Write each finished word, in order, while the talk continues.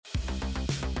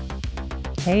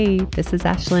Hey, this is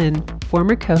Ashlyn,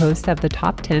 former co-host of the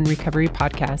Top 10 Recovery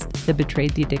podcast, The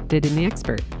Betrayed, the Addicted, and the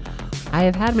Expert. I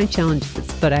have had my challenges,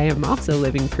 but I am also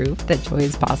living proof that joy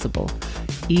is possible,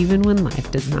 even when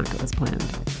life does not go as planned.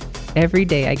 Every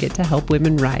day I get to help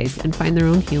women rise and find their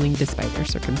own healing despite their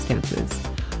circumstances.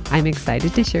 I'm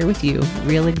excited to share with you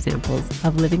real examples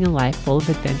of living a life full of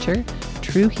adventure,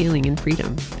 true healing, and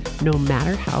freedom, no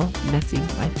matter how messy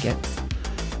life gets.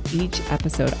 Each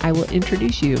episode, I will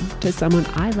introduce you to someone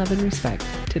I love and respect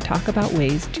to talk about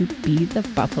ways to be the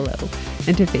buffalo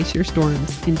and to face your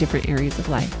storms in different areas of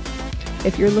life.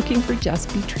 If you're looking for just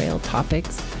betrayal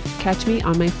topics, catch me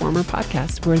on my former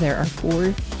podcast where there are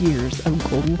 4 years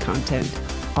of golden content,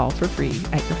 all for free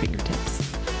at your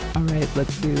fingertips. All right,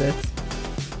 let's do this.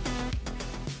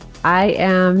 I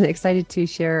am excited to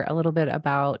share a little bit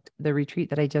about the retreat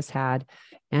that I just had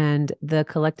and the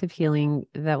collective healing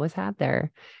that was had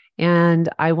there. And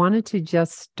I wanted to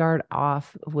just start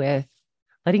off with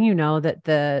letting you know that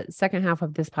the second half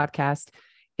of this podcast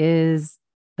is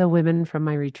the women from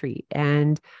my retreat.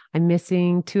 And I'm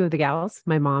missing 2 of the gals,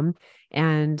 my mom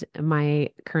and my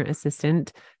current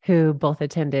assistant, who both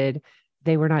attended.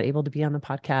 They were not able to be on the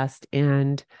podcast.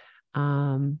 And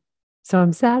so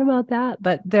I'm sad about that.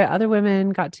 But the other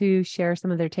women got to share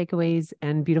some of their takeaways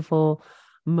and beautiful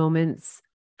moments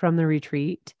from the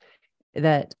retreat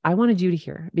that I wanted you to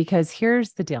hear, because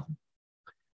here's the deal.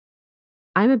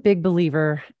 I'm a big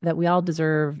believer that we all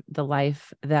deserve the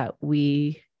life that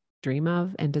we dream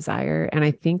of and desire. And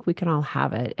I think we can all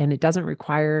have it. And it doesn't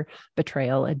require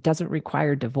betrayal. It doesn't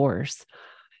require divorce.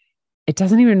 It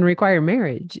doesn't even require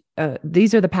marriage.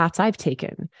 These are the paths I've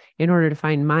taken in order to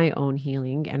find my own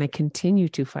healing. And I continue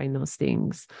to find those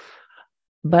things.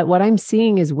 But what I'm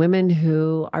seeing is women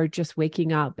who are just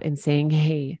waking up and saying,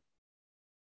 hey,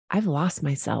 I've lost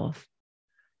myself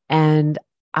and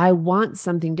I want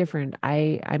something different.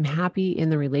 I'm happy in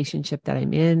the relationship that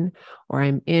I'm in, or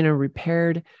I'm in a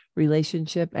repaired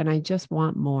relationship, and I just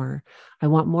want more. I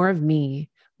want more of me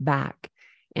back.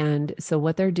 And so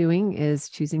what they're doing is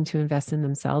choosing to invest in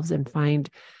themselves and find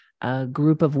a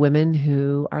group of women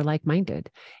who are like-minded.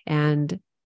 And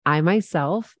I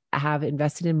myself have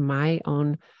invested in my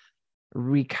own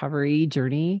recovery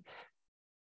journey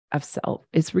of self.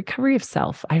 It's recovery of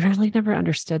self. I really never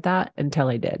understood that until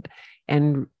I did.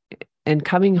 And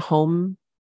coming home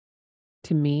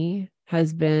to me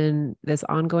has been this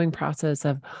ongoing process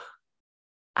of,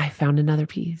 I found another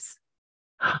piece.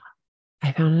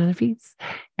 I found another piece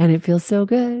and it feels so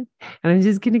good. And I'm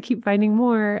just going to keep finding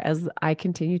more as I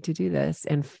continue to do this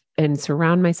and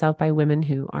surround myself by women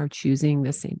who are choosing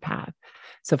the same path.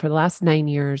 So for the last 9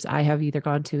 years, I have either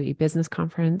gone to a business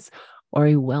conference or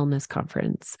a wellness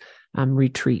conference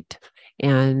retreat.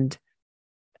 And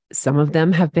some of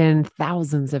them have been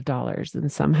thousands of dollars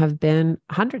and some have been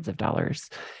hundreds of dollars.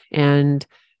 And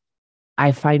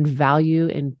I find value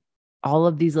in all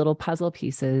of these little puzzle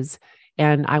pieces.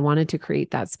 And I wanted to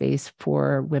create that space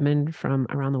for women from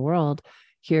around the world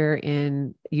here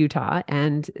in Utah.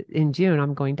 And in June,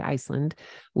 I'm going to Iceland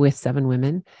with 7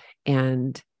 women.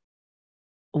 And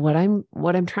what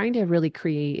I'm trying to really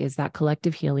create is that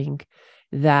collective healing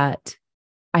that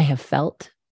I have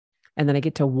felt and then I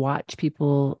get to watch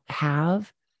people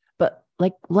have, but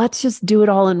like, let's just do it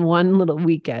all in one little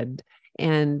weekend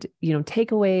and,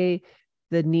 take away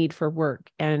the need for work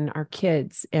and our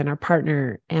kids and our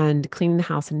partner and cleaning the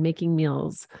house and making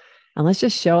meals. And let's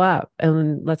just show up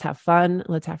and let's have fun.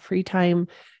 Let's have free time.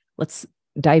 Let's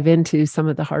dive into some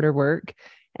of the harder work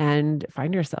and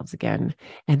find ourselves again.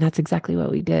 And that's exactly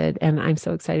what we did. And I'm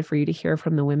so excited for you to hear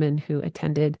from the women who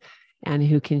attended and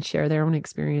who can share their own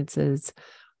experiences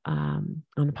on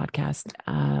the podcast.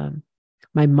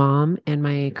 My mom and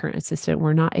my current assistant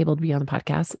were not able to be on the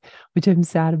podcast, which I'm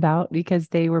sad about because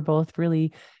they were both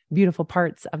really beautiful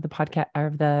parts of the podcast,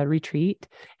 of the retreat.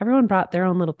 Everyone brought their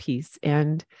own little piece.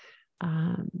 And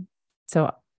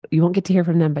so you won't get to hear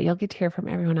from them, but you'll get to hear from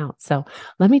everyone else. So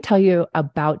let me tell you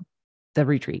about the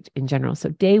retreat in general. So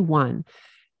day 1,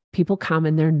 people come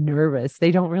and they're nervous.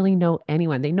 They don't really know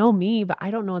anyone. They know me, but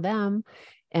I don't know them.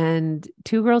 And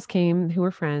 2 girls came who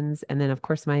were friends. And then of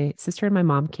course my sister and my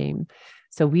mom came.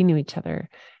 So we knew each other.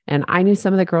 And I knew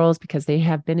some of the girls because they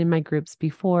have been in my groups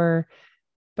before.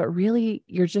 But really,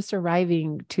 you're just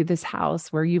arriving to this house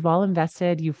where you've all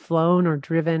invested, you've flown or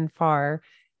driven far,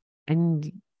 and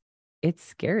it's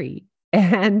scary.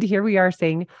 And here we are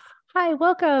saying, hi,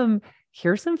 welcome.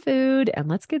 Here's some food and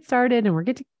let's get started. And we're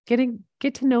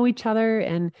get to know each other.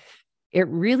 And it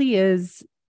really is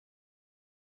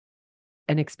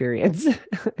an experience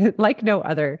like no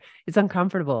other. It's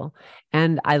uncomfortable.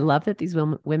 And I love that these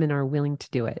women are willing to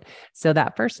do it. So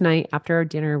that first night after our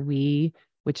dinner,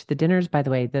 which the dinners, by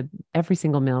the way, every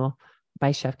single meal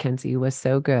by Chef Kenzie was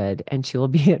so good. And she will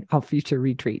be at all future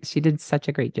retreats. She did such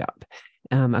a great job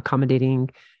accommodating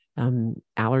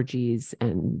allergies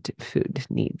and food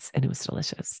needs. And it was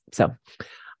delicious. So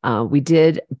we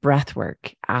did breath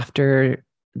work after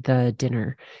the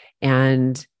dinner,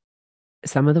 and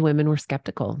some of the women were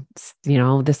skeptical.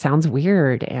 This sounds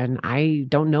weird and I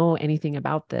don't know anything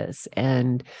about this.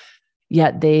 And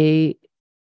yet they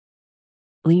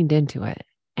leaned into it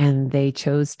and they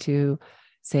chose to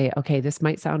say, okay, this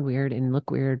might sound weird and look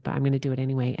weird, but I'm going to do it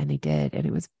anyway. And they did. And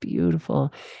it was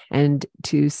beautiful. And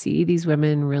to see these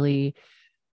women really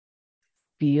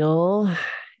feel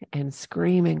and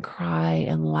scream and cry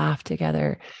and laugh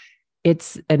together,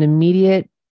 it's an immediate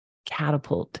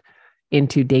catapult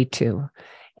into day 2.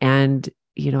 And,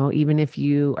 even if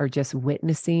you are just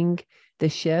witnessing the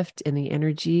shift in the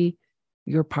energy,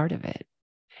 you're part of it.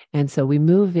 And so we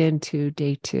move into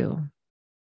day 2.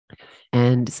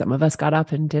 And some of us got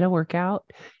up and did a workout,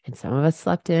 and some of us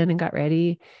slept in and got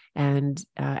ready. And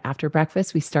after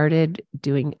breakfast, we started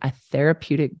doing a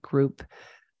therapeutic group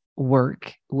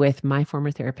work with my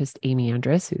former therapist, Amy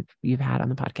Andrus, who you've had on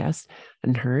the podcast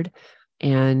and heard.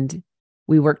 And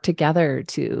we worked together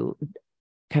to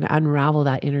kind of unravel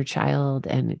that inner child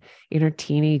and inner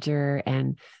teenager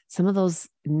and some of those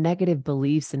negative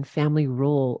beliefs and family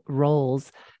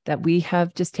roles that we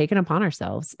have just taken upon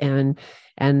ourselves. And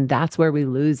that's where we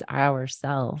lose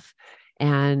ourselves.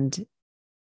 And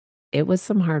it was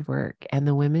some hard work. And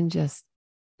the women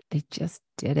they just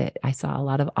did it. I saw a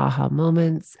lot of aha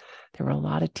moments. There were a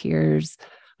lot of tears,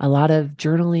 a lot of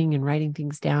journaling and writing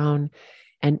things down.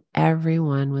 And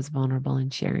everyone was vulnerable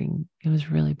and sharing. It was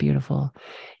really beautiful.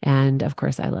 And of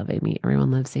course, I love Amy.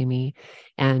 Everyone loves Amy.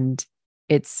 And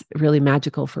it's really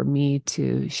magical for me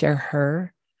to share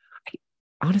her.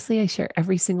 Honestly, I share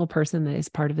every single person that is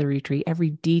part of the retreat. Every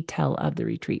detail of the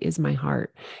retreat is my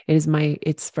heart.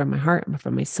 It's from my heart,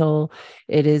 from my soul.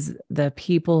 It is the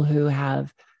people who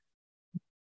have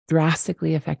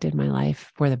drastically affected my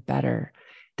life for the better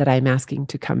that I'm asking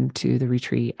to come to the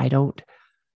retreat. I don't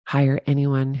hire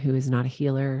anyone who is not a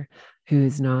healer, who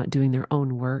is not doing their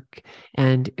own work,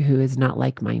 and who is not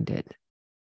like-minded.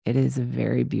 It is a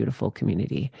very beautiful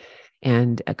community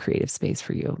and a creative space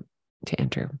for you to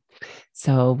enter.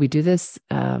 So we do this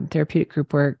therapeutic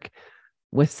group work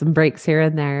with some breaks here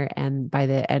and there. And by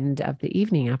the end of the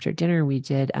evening after dinner, we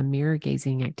did a mirror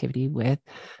gazing activity with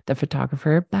the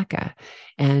photographer, Becca.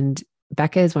 And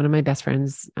Becca is one of my best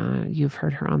friends. You've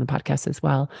heard her on the podcast as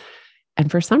well. And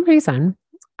for some reason,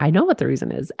 I know what the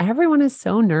reason is. Everyone is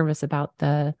so nervous about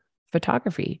the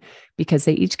photography because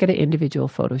they each get an individual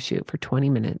photo shoot for 20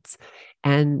 minutes.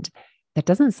 And that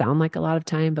doesn't sound like a lot of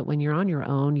time, but when you're on your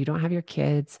own, you don't have your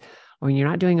kids, or you're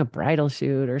not doing a bridal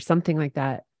shoot or something like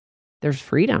that, there's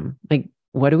freedom. Like,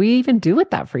 what do we even do with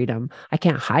that freedom? I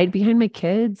can't hide behind my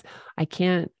kids. I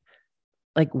can't,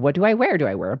 what do I wear? Do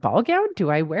I wear a ball gown? Do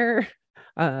I wear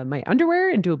my underwear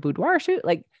and do a boudoir shoot?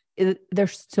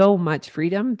 There's so much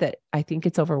freedom that I think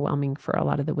it's overwhelming for a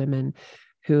lot of the women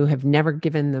who have never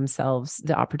given themselves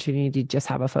the opportunity to just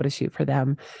have a photo shoot for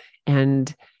them.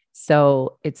 And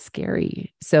so it's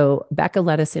scary. So Becca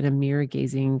led us in a mirror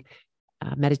gazing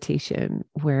meditation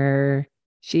where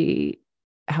she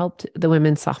helped the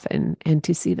women soften and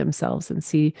to see themselves and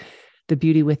see the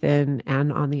beauty within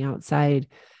and on the outside,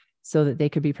 so that they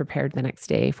could be prepared the next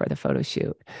day for the photo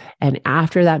shoot. And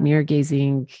after that mirror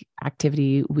gazing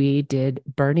activity, we did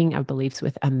burning of beliefs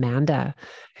with Amanda,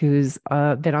 who's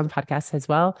been on the podcast as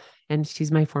well. And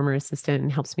she's my former assistant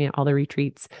and helps me at all the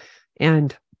retreats.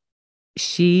 And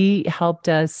she helped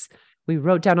us. We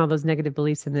wrote down all those negative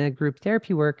beliefs in the group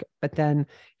therapy work, but then,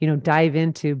 dive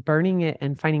into burning it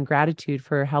and finding gratitude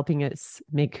for helping us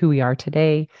make who we are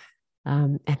today.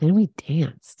 And then we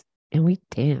danced.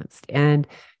 And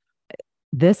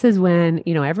this is when,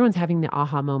 everyone's having the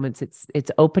aha moments.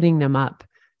 It's opening them up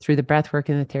through the breath work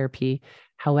and the therapy.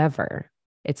 However,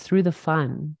 it's through the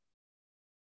fun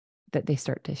that they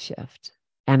start to shift.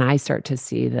 And I start to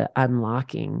see the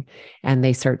unlocking, and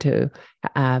they start to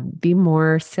be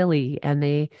more silly, and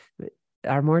they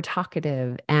are more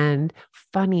talkative and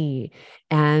funny.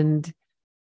 And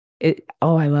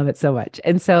I love it so much.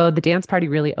 And so the dance party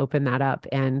really opened that up.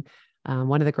 And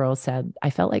one of the girls said, I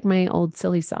felt like my old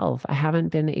silly self. I haven't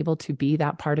been able to be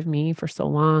that part of me for so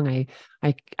long.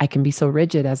 I can be so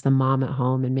rigid as the mom at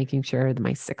home and making sure that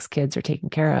my 6 kids are taken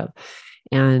care of.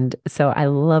 And so I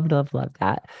love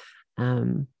that.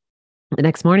 The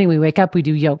next morning we wake up, we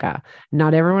do yoga.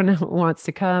 Not everyone wants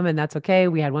to come, and that's okay.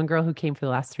 We had one girl who came for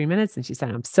the last 3 minutes and she said,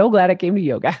 I'm so glad I came to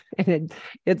yoga. And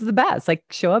it's the best. Like,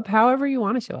 show up however you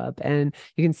want to show up, and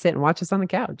you can sit and watch us on the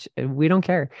couch. And we don't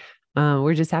care.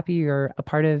 We're just happy you're a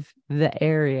part of the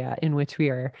area in which we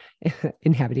are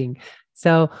inhabiting.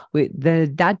 So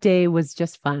that day was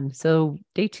just fun. So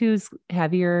day two's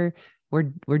heavier.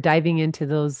 We're diving into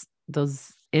those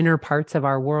inner parts of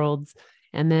our worlds.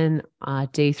 And then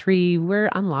day three, we're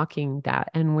unlocking that,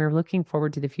 and we're looking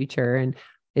forward to the future. And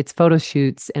it's photo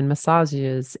shoots and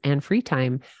massages and free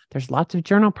time. There's lots of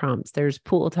journal prompts. There's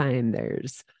pool time.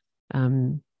 There's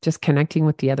just connecting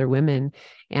with the other women.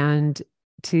 And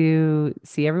to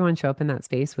see everyone show up in that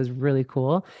space was really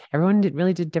cool. Everyone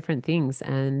really did different things.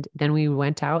 And then we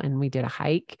went out and we did a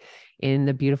hike in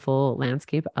the beautiful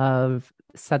landscape of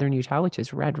Southern Utah, which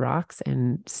is red rocks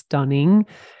and stunning.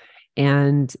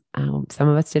 And some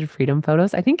of us did freedom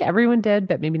photos. I think everyone did,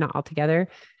 but maybe not all together.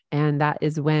 And that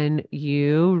is when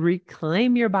you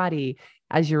reclaim your body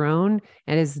as your own,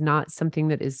 and is not something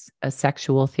that is a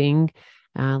sexual thing.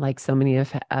 Like so many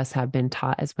of us have been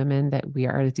taught as women that we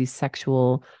are these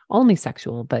only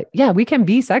sexual, but yeah, we can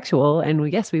be sexual.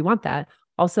 And yes, we want that.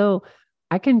 Also,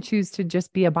 I can choose to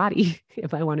just be a body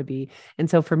if I want to be. And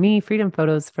so for me, freedom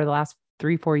photos for the last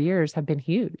 3-4 years have been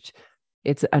huge.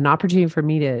 It's an opportunity for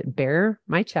me to bare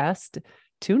my chest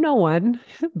to no one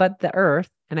but the earth.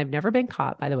 And I've never been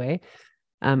caught, by the way.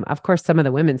 Of course, some of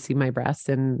the women see my breasts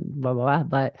and blah, blah, blah,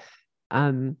 but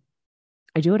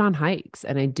I do it on hikes,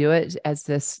 and I do it as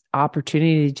this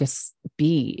opportunity to just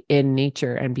be in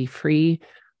nature and be free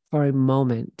for a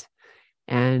moment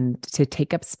and to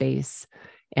take up space.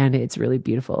 And it's really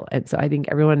beautiful. And so I think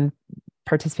everyone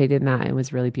participated in that. It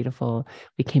was really beautiful.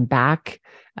 We came back.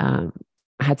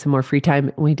 I had some more free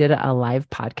time. We did a live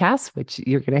podcast, which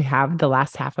you're going to have the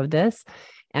last half of this,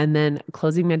 and then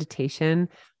closing meditation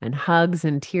and hugs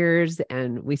and tears.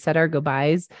 And we said our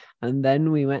goodbyes, and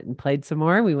then we went and played some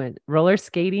more. We went roller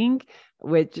skating,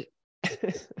 which, oh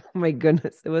my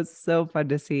goodness, it was so fun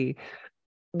to see.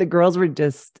 The girls were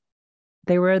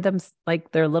they were them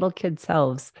like their little kid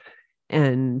selves.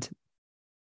 And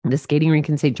the skating rink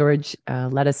in St. George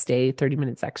let us stay 30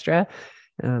 minutes extra.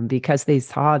 Because they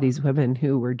saw these women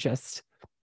who were just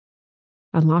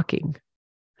unlocking.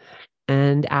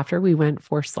 And after, we went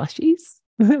for slushies,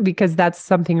 because that's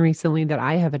something recently that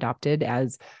I have adopted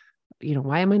as,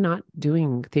 why am I not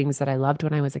doing things that I loved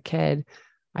when I was a kid?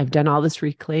 I've done all this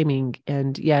reclaiming,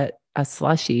 and yet a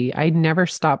slushie, I never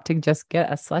stopped to just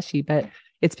get a slushie, but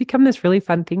it's become this really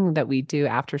fun thing that we do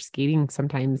after skating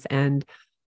sometimes. And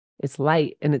it's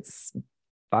light and it's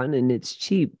fun and it's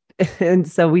cheap. And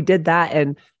so we did that.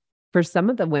 And for some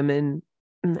of the women,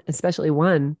 especially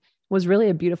one, was really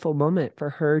a beautiful moment for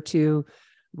her to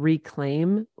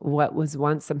reclaim what was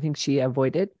once something she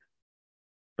avoided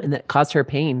and that caused her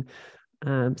pain.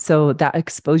 So that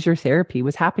exposure therapy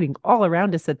was happening all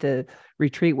around us at the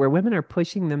retreat, where women are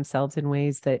pushing themselves in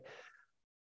ways that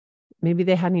maybe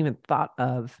they hadn't even thought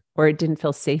of, or it didn't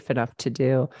feel safe enough to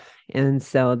do. And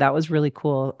so that was really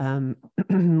cool. A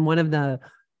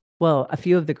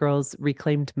few of the girls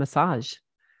reclaimed massage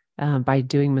by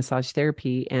doing massage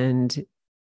therapy. And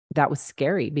that was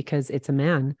scary because it's a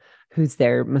man who's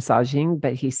there massaging,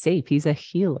 but he's safe. He's a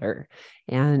healer.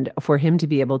 And for him to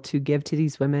be able to give to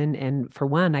these women, and for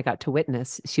one, I got to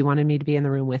witness, she wanted me to be in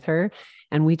the room with her.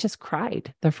 And we just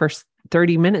cried the first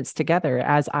 30 minutes together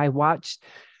as I watched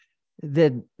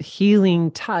the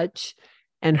healing touch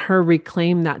and her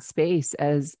reclaim that space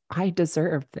as, I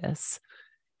deserve this.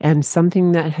 And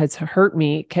something that has hurt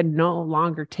me can no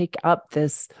longer take up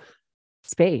this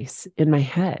space in my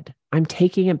head. I'm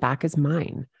taking it back as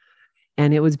mine.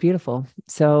 And it was beautiful.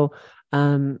 So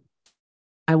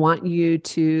I want you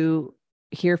to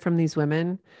hear from these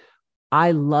women.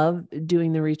 I love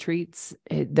doing the retreats.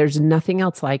 There's nothing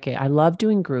else like it. I love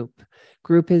doing group.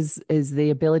 Group is the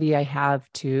ability I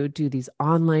have to do these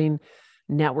online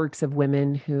networks of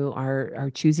women who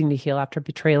are choosing to heal after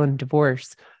betrayal and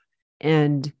divorce.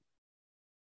 And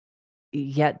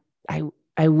yet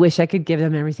I wish I could give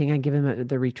them everything I give them at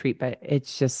the retreat, but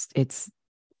it's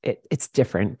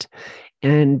different.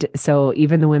 And so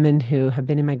even the women who have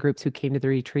been in my groups who came to the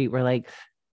retreat were like,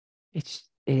 it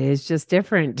is just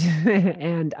different.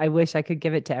 And I wish I could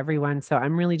give it to everyone. So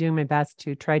I'm really doing my best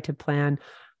to try to plan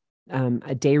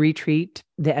a day retreat,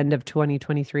 the end of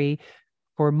 2023,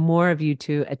 for more of you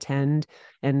to attend.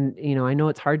 And, I know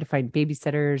it's hard to find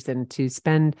babysitters and to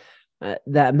spend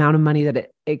the amount of money that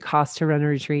it costs to run a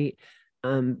retreat.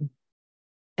 And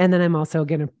then I'm also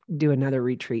going to do another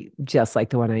retreat, just like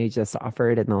the one I just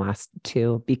offered in the last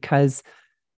two, because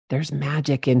there's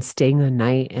magic in staying the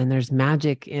night, and there's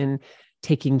magic in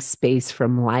taking space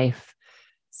from life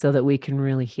so that we can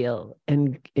really heal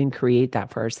and create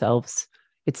that for ourselves.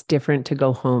 It's different to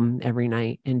go home every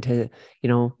night and to,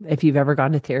 if you've ever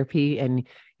gone to therapy and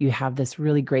you have this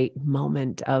really great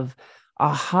moment of,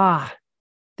 aha,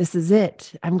 this is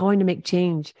it. I'm going to make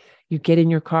change. You get in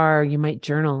your car, you might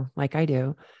journal like I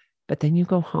do, but then you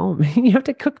go home and you have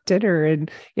to cook dinner and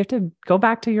you have to go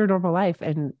back to your normal life.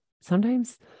 And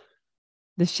sometimes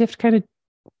the shift kind of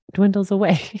dwindles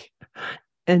away.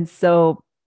 And so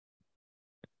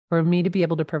for me to be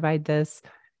able to provide this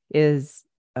is,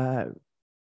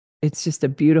 it's just a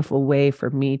beautiful way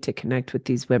for me to connect with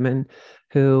these women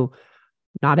who,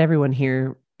 not everyone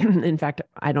here, in fact,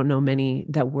 I don't know many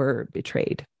that were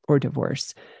betrayed or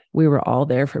divorced. We were all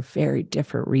there for very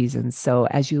different reasons. So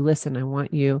as you listen, I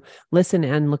want you listen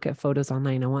and look at photos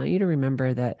online. I want you to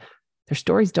remember that their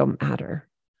stories don't matter.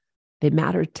 They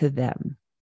matter to them.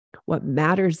 What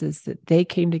matters is that they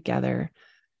came together,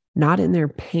 not in their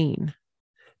pain,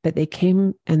 but they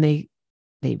came and they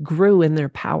grew in their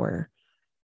power.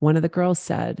 One of the girls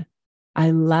said, I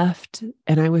left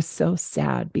and I was so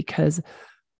sad because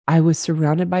I was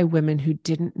surrounded by women who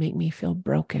didn't make me feel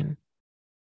broken.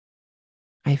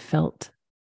 I felt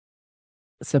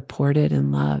supported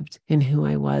and loved in who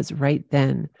I was right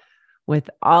then, with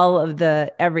all of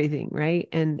the everything, right?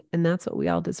 And that's what we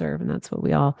all deserve, and that's what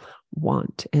we all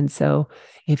want. And so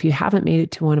if you haven't made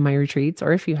it to one of my retreats,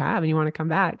 or if you have and you want to come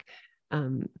back,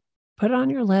 put it on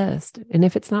your list. And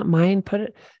if it's not mine, put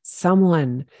it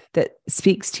someone that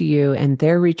speaks to you and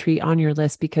their retreat on your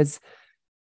list, because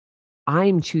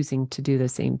I'm choosing to do the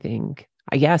same thing.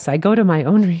 Yes, I go to my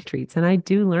own retreats and I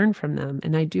do learn from them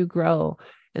and I do grow.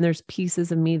 And there's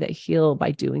pieces of me that heal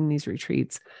by doing these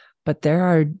retreats, but there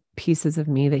are pieces of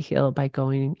me that heal by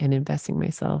going and investing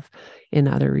myself in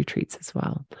other retreats as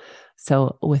well.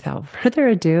 So without further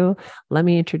ado, let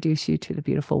me introduce you to the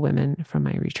beautiful women from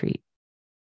my retreat.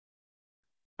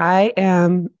 I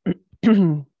am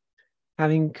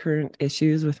having current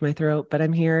issues with my throat, but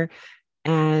I'm here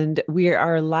and we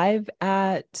are live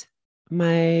at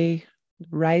my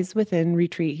Rise Within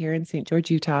retreat here in St. George,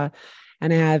 Utah.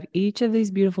 And I have each of these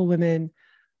beautiful women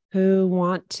who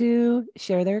want to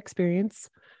share their experience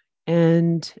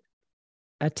and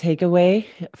a takeaway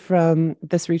from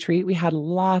this retreat. We had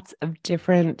lots of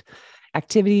different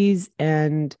activities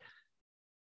and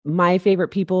my favorite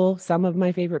people, some of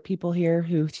my favorite people here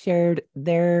who shared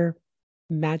their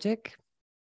magic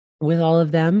with all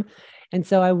of them. And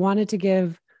so I wanted to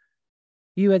give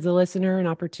you as a listener an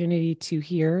opportunity to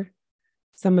hear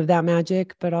some of that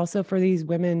magic, but also for these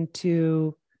women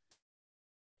to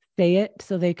say it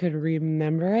so they could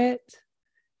remember it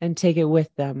and take it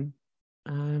with them.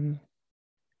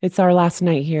 It's our last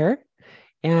night here.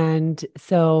 And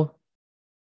so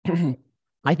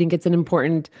I think it's an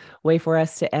important way for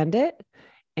us to end it.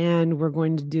 And we're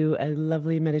going to do a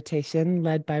lovely meditation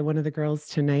led by one of the girls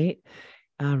tonight,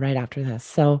 right after this.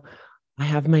 So I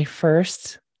have my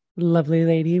first lovely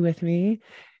lady with me,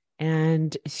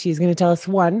 and she's going to tell us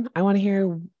I want to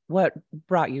hear what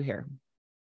brought you here.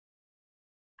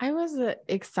 I was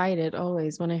excited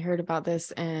always when I heard about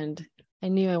this, and I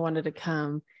knew I wanted to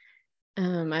come.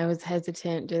 I was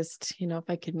hesitant just, if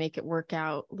I could make it work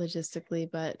out logistically,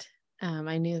 but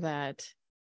I knew that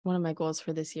one of my goals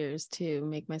for this year is to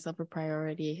make myself a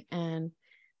priority, and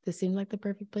this seemed like the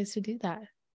perfect place to do that.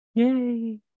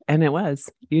 Yay. And it was.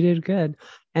 You did good.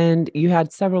 And you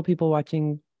had several people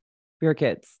watching your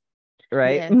kids,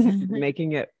 right? Yes.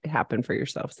 Making it happen for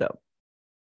yourself. So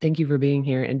thank you for being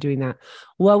here and doing that.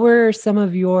 What were some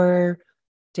of your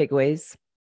takeaways?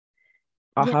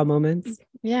 Aha moments?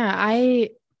 Yeah,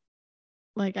 I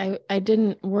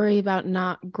didn't worry about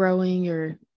not growing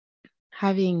or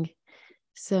having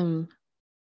some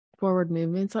forward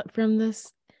movements from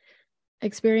this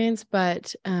experience,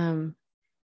 but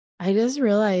I just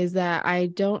realized that I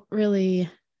don't really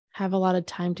have a lot of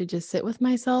time to just sit with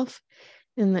myself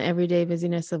in the everyday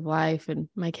busyness of life and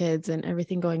my kids and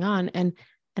everything going on. And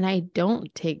I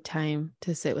don't take time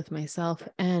to sit with myself.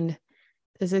 And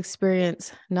this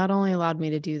experience not only allowed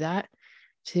me to do that,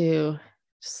 to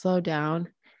slow down,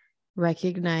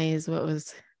 recognize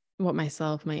what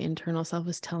my internal self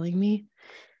was telling me.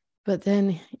 But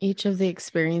then each of the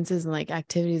experiences and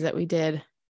activities that we did,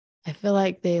 I feel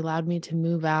like they allowed me to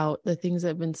move out the things that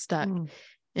have been stuck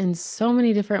in so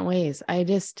many different ways. I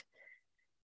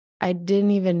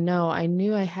didn't even know. I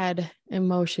knew I had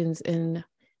emotions and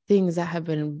things that have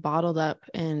been bottled up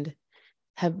and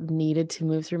have needed to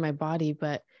move through my body.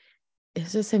 But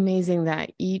it's just amazing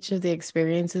that each of the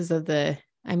experiences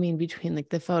between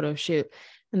the photo shoot,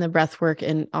 and the breath work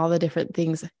and all the different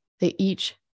things, they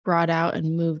each brought out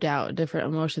and moved out different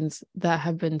emotions that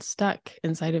have been stuck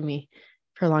inside of me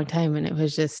for a long time. And it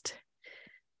was just,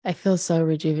 I feel so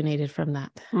rejuvenated from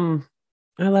that.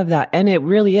 I love that. And it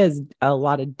really is a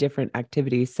lot of different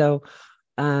activities. So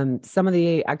some of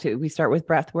the activity, we start with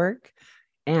breath work,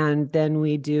 and then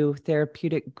we do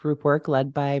therapeutic group work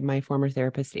led by my former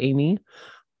therapist, Amy.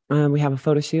 We have a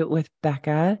photo shoot with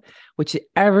Becca, which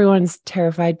everyone's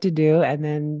terrified to do. And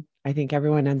then I think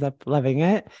everyone ends up loving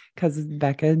it because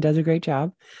Becca does a great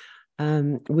job.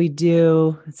 We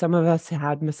do, some of us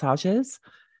had massages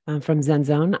from Zen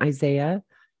Zone, Isaiah.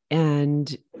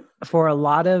 And for a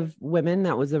lot of women,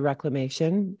 that was a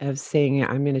reclamation of saying,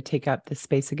 I'm going to take up this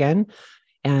space again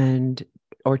and,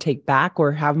 or take back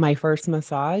or have my first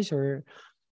massage or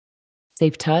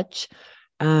safe touch.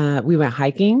 We went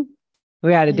hiking.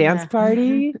 We had a dance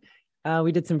party.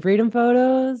 We did some freedom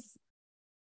photos.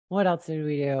 What else did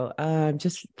we do?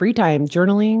 Just free time,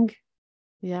 journaling.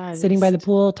 Yeah. Sitting by the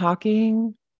pool,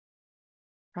 talking.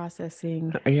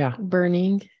 Processing. Yeah.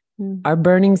 Burning. Our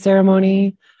burning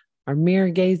ceremony, our mirror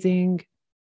gazing.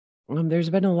 There's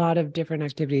been a lot of different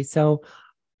activities. So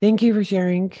thank you for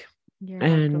sharing. You're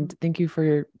and welcome. Thank you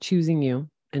for choosing you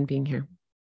and being here.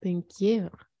 Thank you.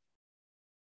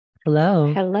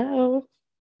 Hello. Hello.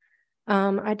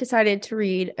 I decided to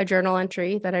read a journal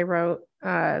entry that I wrote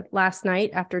last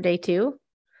night after day 2,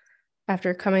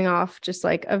 after coming off just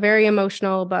like a very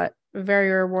emotional but very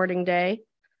rewarding day.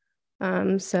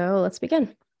 So let's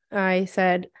begin. I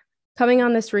said, coming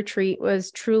on this retreat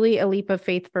was truly a leap of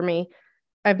faith for me.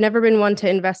 I've never been one to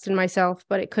invest in myself,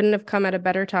 but it couldn't have come at a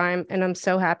better time, and I'm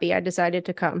so happy I decided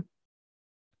to come.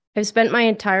 I've spent my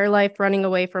entire life running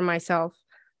away from myself,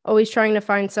 always trying to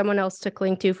find someone else to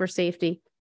cling to for safety.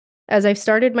 As I've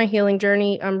started my healing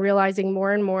journey, I'm realizing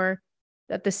more and more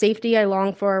that the safety I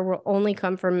long for will only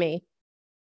come from me.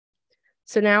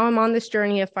 So now I'm on this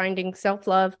journey of finding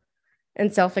self-love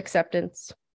and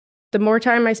self-acceptance. The more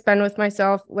time I spend with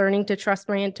myself, learning to trust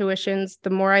my intuitions, the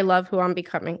more I love who I'm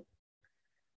becoming.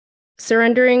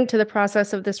 Surrendering to the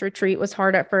process of this retreat was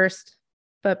hard at first,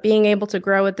 but being able to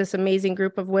grow with this amazing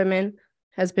group of women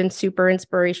has been super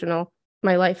inspirational.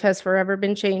 My life has forever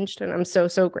been changed, and I'm so,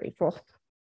 so grateful.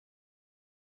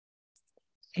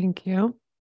 Thank you.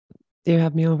 You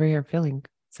have me over here feeling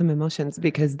some emotions,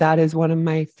 because that is one of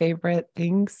my favorite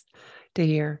things to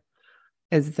hear,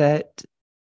 is that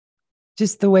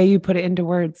just the way you put it into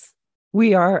words,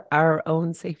 we are our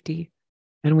own safety.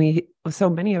 And so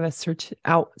many of us search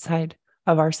outside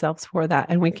of ourselves for that,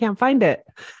 and we can't find it.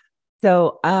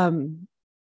 So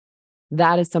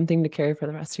that is something to carry for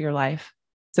the rest of your life.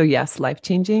 So yes,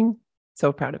 life-changing.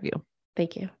 So proud of you.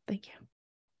 Thank you. Thank you.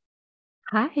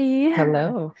 Hi.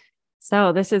 Hello.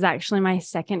 So this is actually my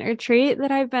second retreat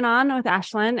that I've been on with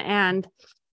Ashlyn. And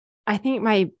I think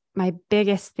my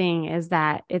biggest thing is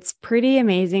that it's pretty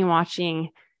amazing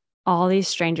watching all these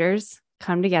strangers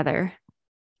come together,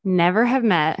 never have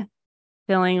met,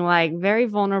 feeling like very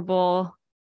vulnerable,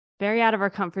 very out of our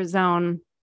comfort zone,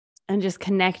 and just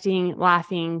connecting,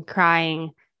 laughing,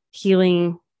 crying,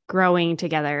 healing, growing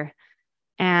together.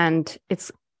 And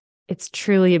it's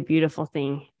truly a beautiful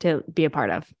thing to be a part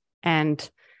of. And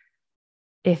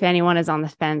if anyone is on the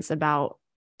fence about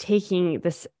taking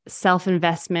this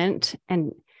self-investment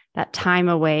and that time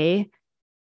away,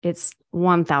 it's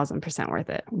 1000% worth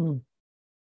it.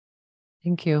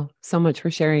 Thank you so much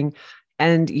for sharing.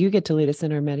 And you get to lead us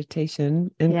in our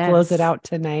meditation and close it out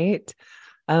tonight.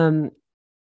 I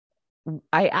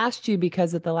asked you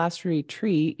because at the last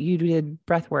retreat, you did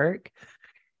breath work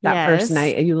that first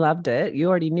night, and you loved it. You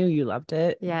already knew you loved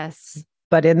it. Yes.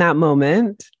 But in that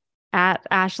moment, at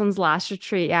Ashlyn's last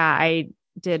retreat, I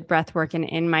did breath work, and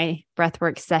in my breath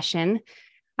work session,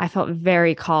 I felt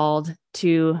very called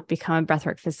to become a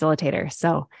breathwork facilitator.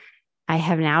 So I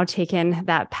have now taken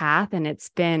that path, and it's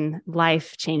been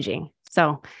life-changing.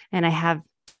 So, and I have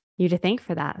you to thank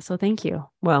for that. So thank you.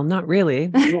 Well, not really.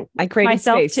 I created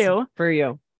myself space too for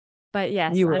you. But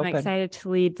yes, I'm open. Excited to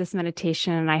lead this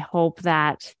meditation, and I hope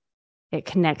that it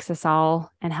connects us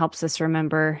all and helps us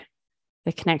remember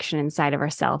the connection inside of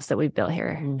ourselves that we've built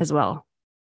here as well.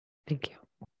 Thank you.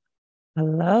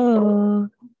 Hello.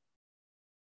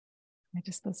 Am I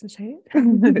just supposed to say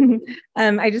it?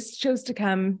 I just chose to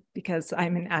come because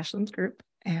I'm in Ashlyn's group,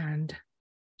 and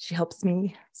she helps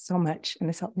me so much and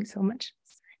has helped me so much.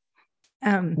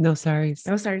 No sorries.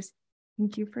 No sorries.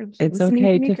 Thank you for It's listening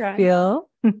okay to me to cry. feel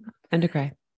and to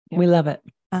cry. Yep. We love it.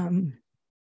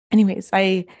 Anyways,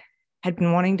 I had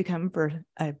been wanting to come for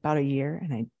about a year,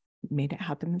 and I made it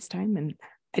happen this time. And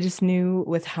I just knew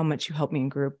with how much you helped me in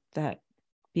group that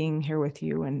being here with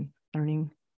you and learning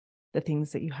the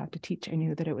things that you have to teach. I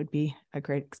knew that it would be a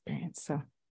great experience. So,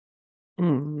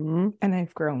 Mhm. and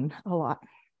I've grown a lot.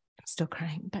 I'm still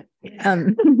crying, but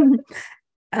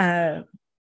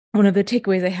one of the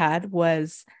takeaways I had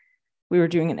was we were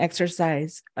doing an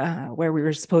exercise where we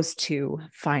were supposed to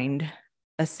find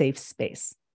a safe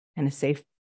space and a safe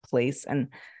place and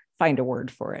find a word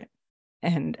for it.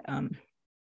 And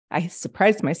I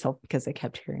surprised myself because I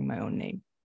kept hearing my own name.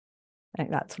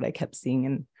 And that's what I kept seeing,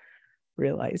 and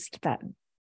realized that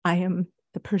I am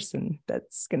the person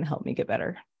that's going to help me get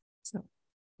better. So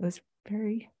it was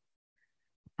very,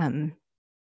 I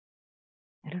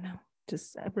don't know,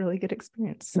 just a really good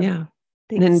experience. So, Yeah.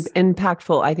 thanks. And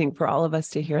impactful, I think, for all of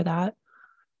us to hear that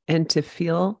and to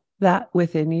feel that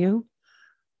within you,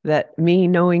 that me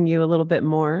knowing you a little bit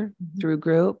more through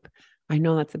group, I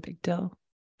know that's a big deal.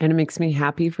 And it makes me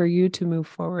happy for you to move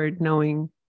forward knowing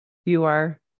you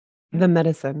are the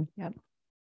medicine. Yep.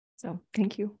 So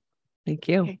thank you. Thank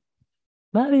you. Okay.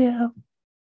 Love you.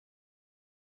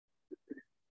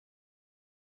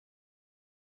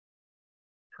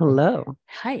 Hello.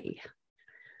 Hi.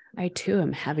 I too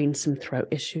am having some throat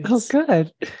issues. Oh,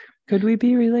 good. Could we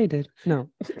be related? No.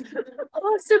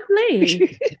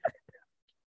 Possibly.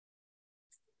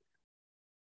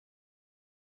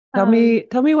 Tell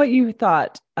me what you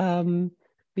thought.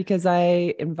 Because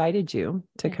I invited you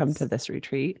to come to Yes. this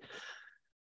retreat.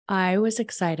 I was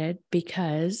excited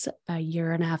because a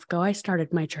year and a half ago, I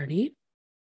started my journey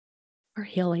for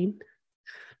healing.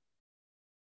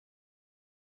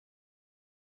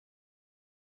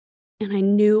 And I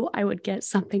knew I would get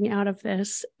something out of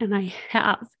this, and I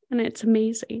have, and it's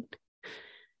amazing.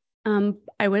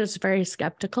 I was very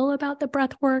skeptical about the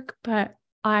breath work, but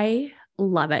I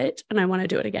love it and I want to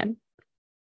do it again.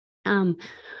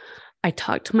 I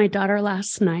talked to my daughter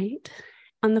last night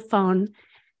on the phone,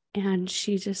 and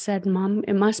she just said, "Mom,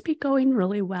 it must be going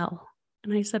really well."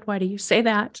 And I said, "Why do you say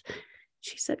that?"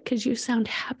 She said, "Because you sound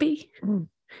happy.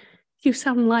 You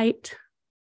sound light."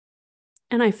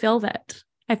 And I feel that.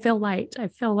 I feel light. I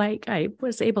feel like I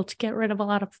was able to get rid of a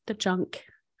lot of the junk.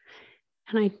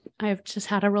 And I've just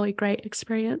had a really great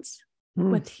experience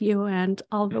with you and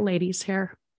all the ladies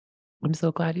here. I'm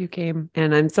so glad you came.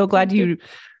 And I'm so glad you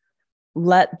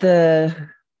let the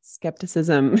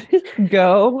skepticism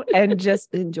go and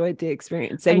just enjoyed the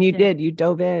experience. And you did. You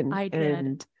dove in. I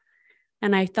did.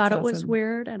 And I thought it was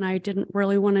weird and I didn't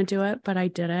really want to do it, but I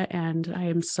did it. And I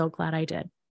am so glad I did.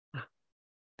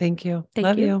 Thank you.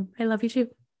 Thank you. I love you too.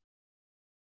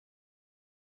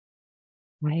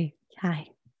 Hi. Hi.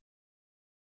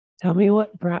 Tell me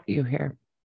what brought you here.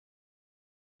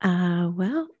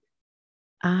 Well,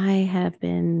 I have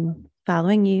been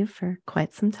following you for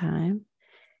quite some time,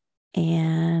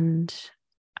 and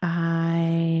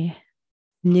I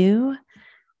knew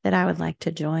that I would like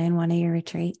to join one of your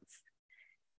retreats.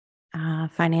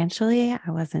 Financially, I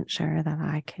wasn't sure that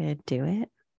I could do it.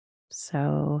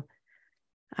 So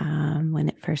when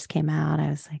it first came out, I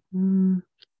was like, don't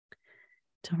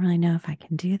really know if I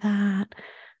can do that.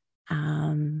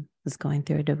 Was going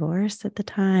through a divorce at the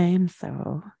time,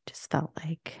 so just felt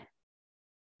like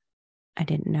I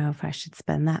didn't know if I should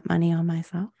spend that money on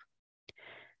myself.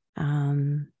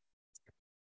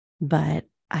 But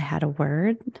I had a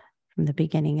word from the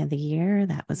beginning of the year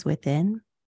that was within.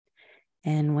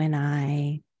 And when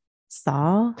I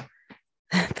saw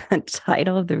the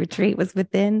title of the retreat was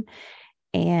within,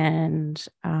 and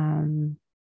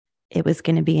it was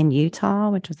going to be in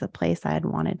Utah, which was a place I had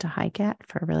wanted to hike at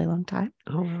for a really long time.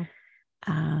 Oh, wow.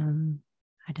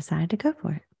 I decided to go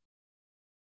for it.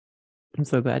 I'm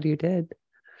so glad you did.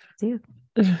 I do.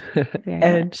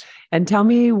 And tell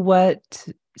me what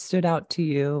stood out to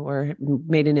you or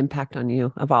made an impact on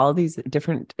you of all these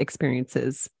different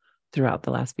experiences throughout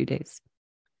the last few days.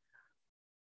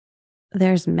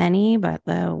 There's many, but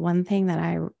the one thing that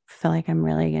I feel like I'm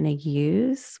really going to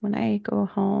use when I go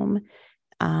home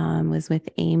was with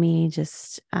Amy.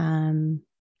 Just I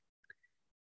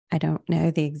don't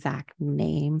know the exact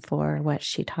name for what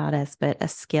she taught us, but a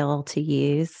skill to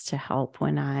use to help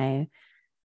when I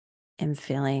am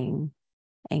feeling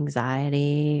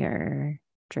anxiety or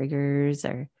triggers,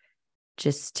 or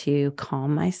just to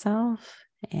calm myself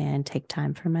and take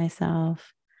time for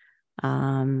myself.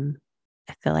 I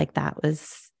feel like that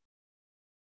was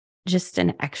just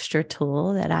an extra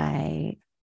tool that I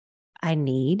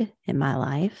need in my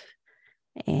life.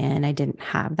 And I didn't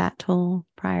have that tool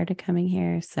prior to coming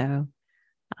here. So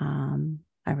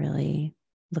I really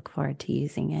look forward to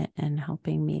using it and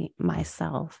helping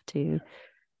myself to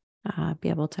be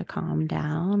able to calm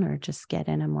down or just get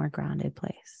in a more grounded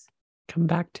place. Come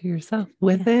back to yourself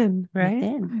within,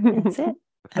 right? Within. That's it.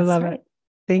 I love it.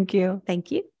 Thank you.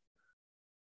 Thank you.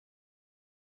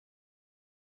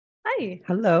 Hi.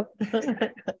 Hello.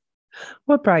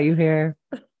 What brought you here?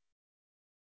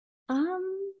 Can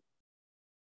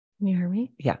you hear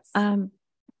me? Yes. I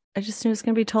just knew it was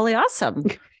going to be totally awesome.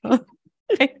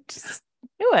 I just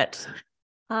knew it.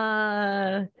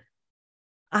 I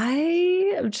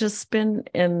have just been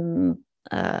in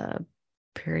a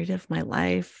period of my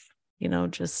life,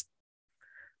 just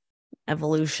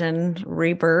evolution,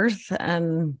 rebirth,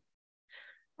 and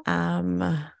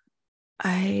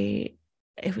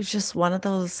it was just one of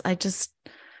those, I just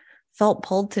felt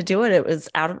pulled to do it. It was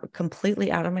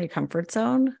completely out of my comfort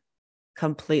zone,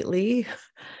 completely,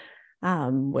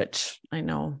 which I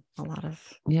know a lot of,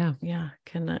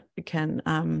 can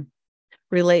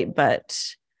relate,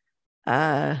 but,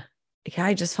 I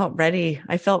just felt ready.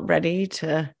 I felt ready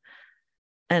to,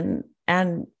 and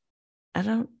I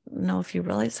don't know if you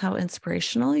realize how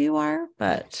inspirational you are,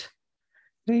 but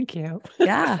thank you.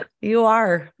 Yeah, you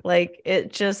are. Like,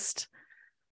 it just,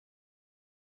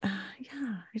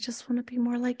 I just want to be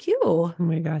more like you. Oh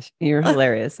my gosh, you're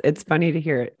hilarious. It's funny to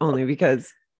hear it only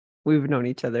because we've known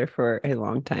each other for a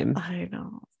long time. I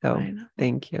know. So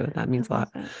thank you. That means a lot.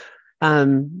 It.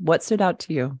 What stood out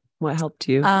to you? What helped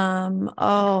you?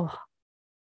 The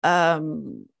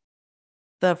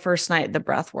first night, the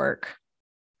breath work.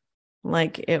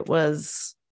 Like, it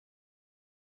was,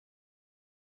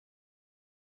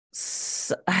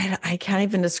 I can't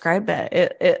even describe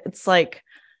it. It's like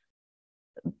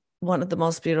one of the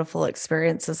most beautiful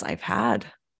experiences I've had.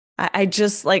 I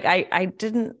just like, I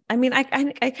didn't, I mean, I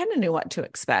kind of knew what to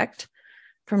expect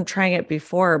from trying it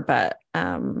before, but,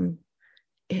 and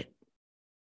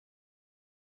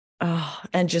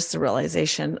just the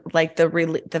realization, like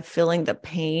the feeling, the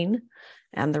pain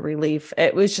and the relief,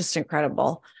 it was just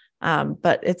incredible.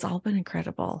 But it's all been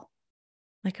incredible.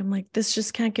 Like, I'm like, this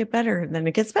just can't get better. And then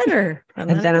it gets better. And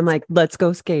then I'm like, let's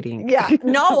go skating. Yeah.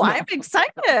 No, I'm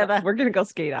excited. We're going to go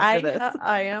skate after this.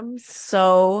 I am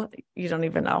so, you don't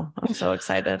even know. I'm so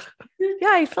excited.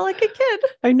 Yeah. I feel like a kid.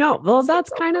 I know. Well,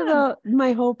 that's kind of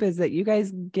my hope is that you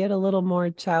guys get a little more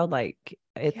childlike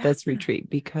at this retreat,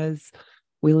 because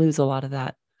we lose a lot of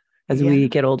that as we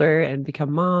get older and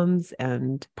become moms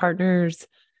and partners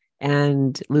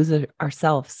and lose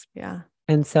ourselves. Yeah.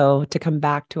 And so to come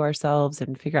back to ourselves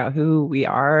and figure out who we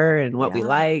are and what we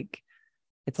like,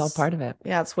 it's all part of it.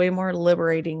 Yeah. It's way more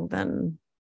liberating than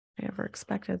I ever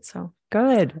expected. So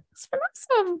good. It's been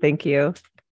awesome. Thank you.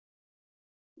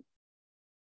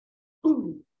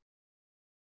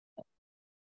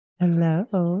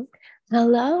 Hello.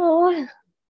 Hello.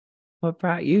 What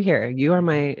brought you here? You are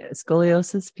my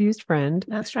scoliosis fused friend.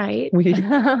 That's right.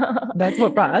 That's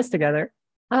what brought us together.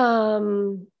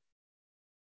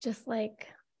 Just like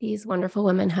these wonderful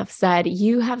women have said,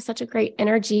 you have such a great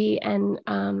energy, and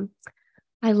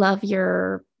I love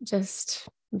your just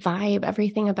vibe,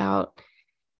 everything about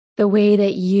the way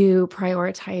that you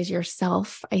prioritize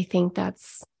yourself. I think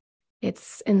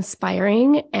it's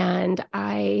inspiring, and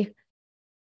I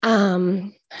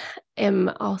am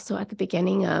also at the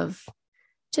beginning of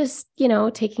just,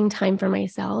 taking time for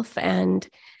myself, and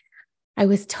I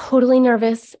was totally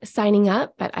nervous signing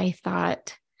up, but I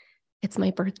thought, it's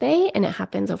my birthday and it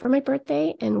happens over my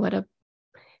birthday. And what a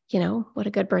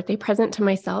good birthday present to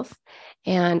myself.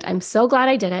 And I'm so glad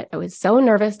I did it. I was so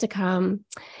nervous to come.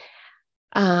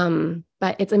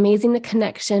 But it's amazing the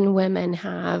connection women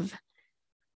have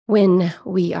when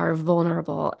we are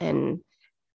vulnerable, and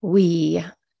we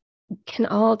can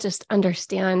all just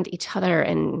understand each other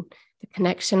and the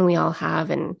connection we all have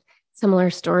and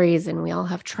similar stories, and we all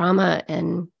have trauma,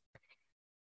 and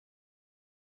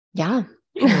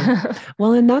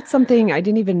well, and that's something I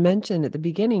didn't even mention at the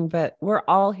beginning, but we're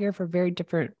all here for very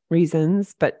different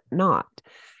reasons, but not.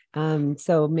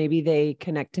 So maybe they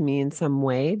connect to me in some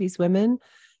way, these women,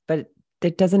 but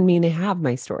that doesn't mean they have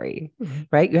my story,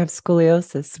 right? You have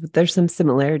scoliosis. There's some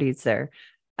similarities there.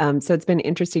 So it's been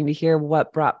interesting to hear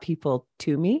what brought people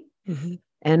to me.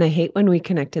 And I hate when we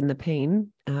connect in the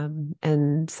pain.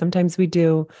 And sometimes we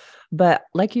do, but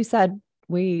like you said,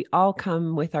 we all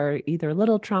come with our either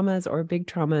little traumas or big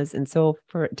traumas. And so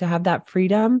to have that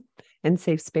freedom and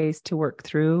safe space to work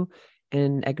through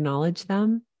and acknowledge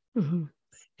them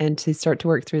and to start to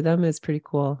work through them is pretty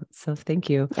cool. So thank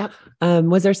you. Yep.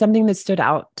 Was there something that stood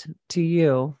out to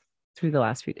you through the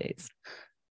last few days?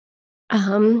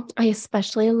 I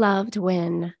especially loved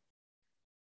when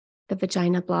the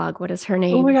vagina blog, what is her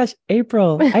name? Oh my gosh,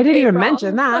 April. I didn't even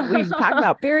mention that. We talk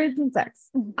about periods and sex.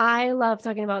 I love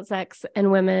talking about sex and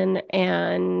women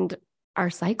and our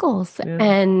cycles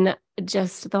and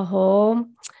just the whole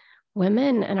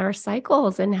women and our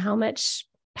cycles and how much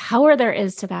power there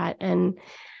is to that. And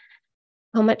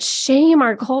how much shame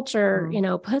our culture,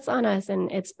 puts on us.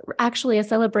 And it's actually a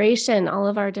celebration, all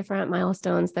of our different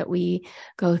milestones that we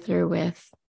go through with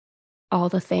all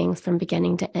the things from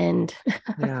beginning to end.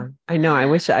 Yeah, I know. I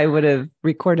wish I would have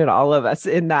recorded all of us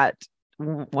in that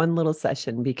one little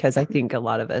session, because I think a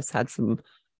lot of us had some,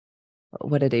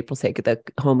 what did April say? The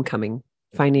homecoming,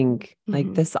 finding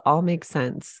like this all makes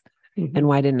sense. And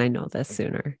why didn't I know this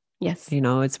sooner? Yes.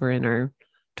 It's we're in our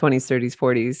 20s, 30s,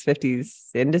 40s,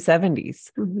 50s, into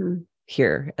 70s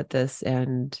here at this.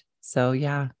 And so,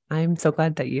 yeah, I'm so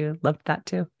glad that you loved that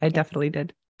too. I definitely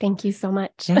did. Thank you so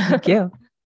much. Yeah, thank you.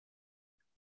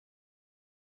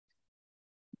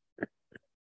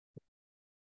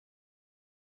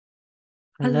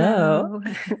 Hello.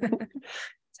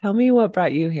 Tell me what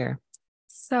brought you here.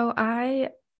 So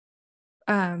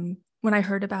when I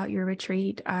heard about your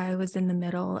retreat, I was in the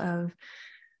middle of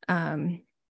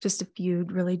just a few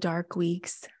really dark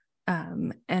weeks.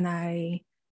 And I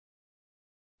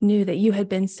knew that you had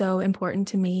been so important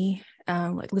to me,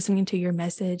 like listening to your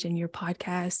message and your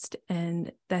podcast,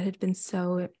 and that had been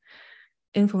so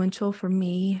influential for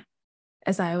me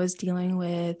as I was dealing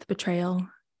with betrayal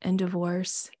and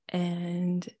divorce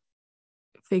and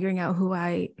figuring out who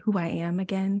I am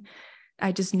again.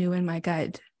 I just knew in my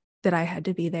gut that I had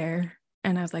to be there.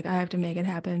 And I was like, I have to make it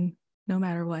happen no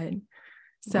matter what.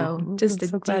 So just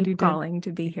a deep calling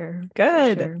to be here.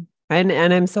 Good. Sure. And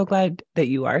I'm so glad that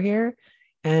you are here.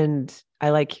 And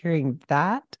I like hearing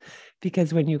that,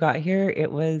 because when you got here,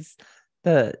 it was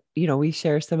we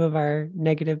share some of our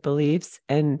negative beliefs,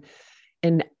 and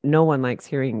no one likes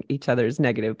hearing each other's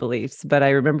negative beliefs. But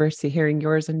I remember hearing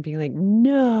yours and being like,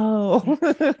 no,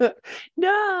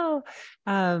 no,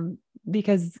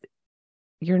 because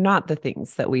you're not the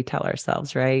things that we tell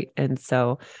ourselves. Right. And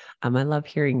so I love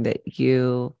hearing that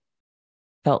you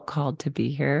felt called to be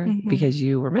here because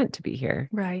you were meant to be here.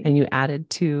 Right. And you added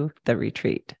to the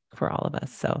retreat for all of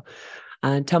us. So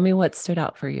tell me what stood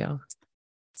out for you.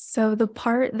 So the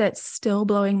part that's still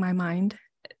blowing my mind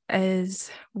is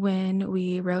when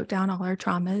we wrote down all our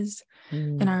traumas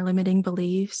and our limiting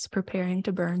beliefs, preparing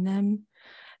to burn them.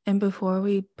 And before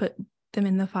we put them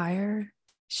in the fire,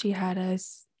 she had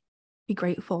us be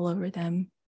grateful over them.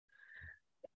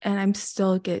 And I'm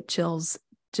still get chills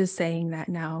just saying that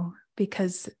now,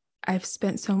 because I've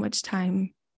spent so much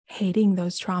time hating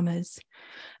those traumas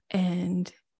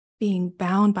and being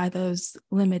bound by those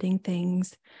limiting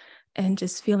things and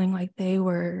just feeling like they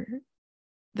were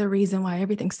the reason why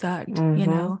everything sucked,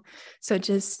 So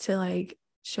just to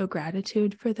show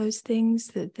gratitude for those things,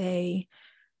 that they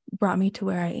brought me to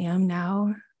where I am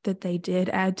now, that they did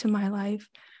add to my life,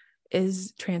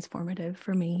 is transformative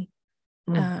for me.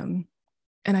 And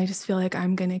I just feel like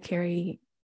I'm going to carry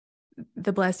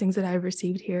the blessings that I've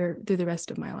received here through the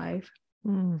rest of my life.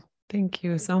 Thank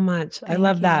you so much. I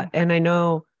love that. And I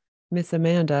know Miss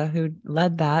Amanda, who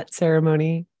led that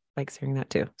ceremony, likes hearing that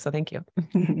too. So thank you.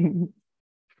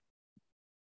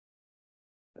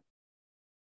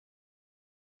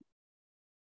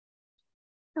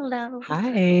 Hello.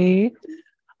 Hi.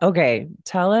 Okay.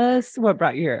 Tell us what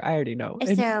brought you here. I already know.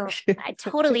 So I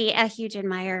totally a huge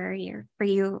admirer for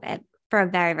you for a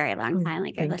very, very long time.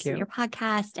 Like I listened to your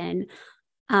podcast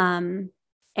and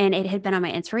it had been on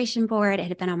my inspiration board. It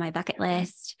had been on my bucket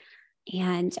list.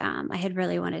 And I had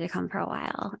really wanted to come for a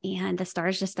while, and the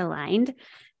stars just aligned. I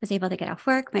was able to get off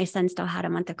work. My son still had a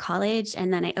month of college.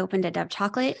 And then I opened a Dove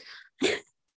chocolate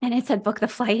and it said, book the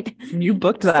flight. You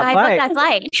booked that flight. I booked that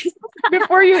flight.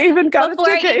 Before you even got a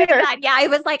ticket here. Yeah, I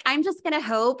was like, I'm just going to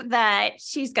hope that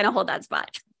she's going to hold that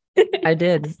spot. I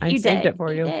did. I saved it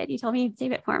for you. You did. You told me you'd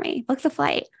save it for me. Book the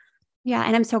flight. Yeah.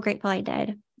 And I'm so grateful I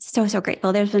did. So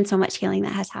grateful. There's been so much healing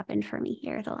that has happened for me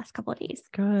here the last couple of days.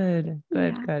 Good.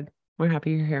 Good. We're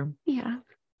happy you're here. Yeah.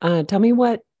 Tell me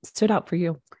what stood out for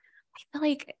you. I feel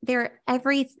like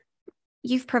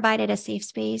you've provided a safe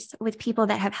space with people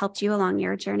that have helped you along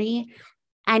your journey,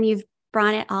 and you've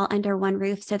brought it all under one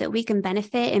roof so that we can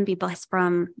benefit and be blessed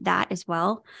from that as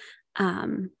well.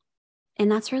 And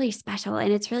that's really special,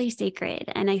 and it's really sacred.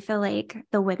 And I feel like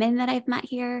the women that I've met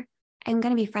here, I'm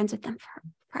going to be friends with them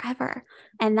forever.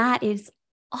 And that is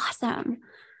awesome.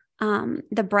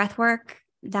 The breath work,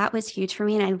 that was huge for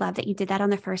me. And I love that you did that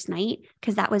on the first night,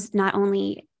 because that was not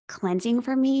only cleansing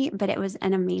for me, but it was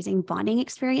an amazing bonding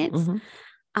experience. So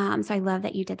I love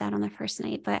that you did that on the first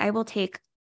night. But I will take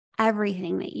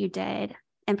everything that you did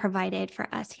and provided for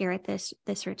us here at this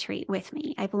retreat with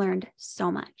me. I've learned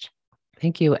so much.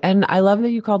 Thank you. And I love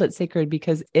that you called it sacred,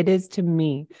 because it is to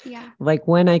me. Yeah. Like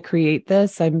when I create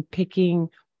this, I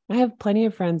have plenty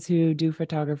of friends who do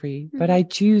photography, but I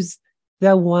choose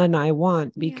the one I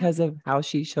want because of how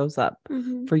she shows up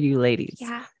Mhm. for you ladies.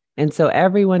 Yeah. And so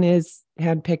everyone is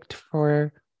handpicked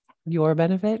for your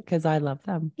benefit because I love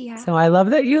them. Yeah. So I love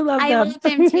that you love I them. love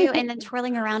them too. And then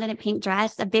twirling around in a pink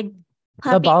dress, a big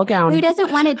puppy. The ball gown. Who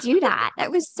doesn't want to do that?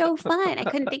 That was so fun. I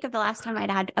couldn't think of the last time I'd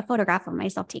had a photograph of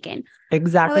myself taken.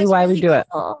 Exactly That was why we really do it.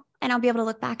 cool. And I'll be able to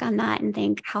look back on that and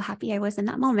think how happy I was in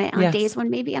that moment on Yes. days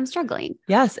when maybe I'm struggling.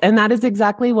 Yes. And that is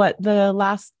exactly what the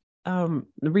last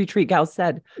retreat gal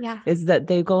said, Yeah. is that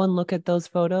they go and look at those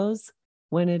photos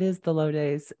when it is the low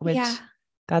days, which Yeah.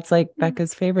 that's like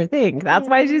Becca's favorite thing. That's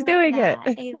why she's doing it.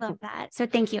 I love that. So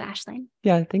thank you, Ashlyn.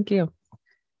 Yeah. Thank you.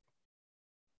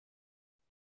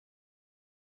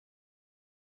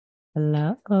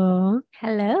 Hello.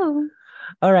 Hello.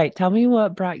 All right. Tell me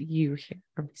what brought you here.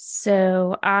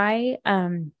 So I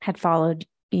had followed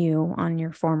you on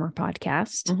your former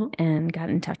podcast and got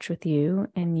in touch with you,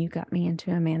 and you got me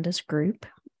into Amanda's group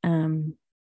a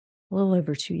little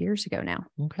over 2 years ago now.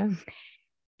 Okay.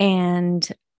 And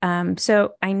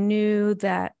so I knew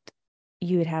that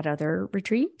you had other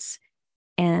retreats,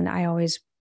 and I always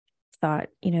thought,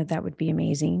 that would be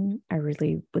amazing. I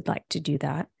really would like to do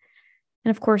that. And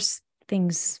of course,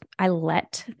 I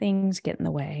let things get in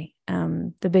the way.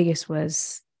 The biggest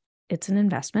was it's an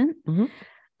investment.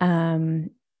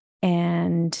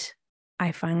 And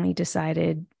I finally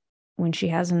decided when she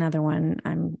has another one,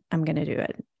 I'm going to do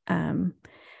it.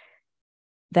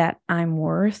 That I'm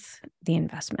worth the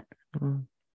investment.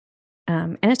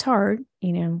 And it's hard,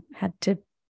 had to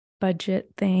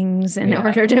budget things in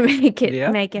order to make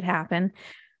it happen,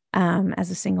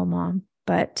 as a single mom.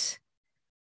 But,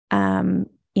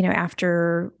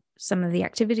 after some of the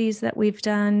activities that we've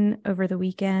done over the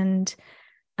weekend,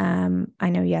 I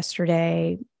know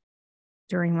yesterday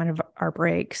during one of our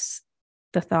breaks,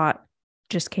 the thought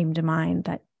just came to mind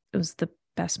that it was the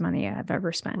best money I've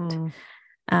ever spent.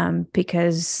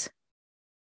 Because,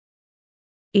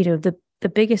 the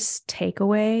biggest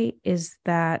takeaway is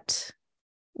that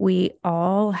we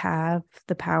all have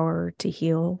the power to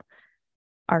heal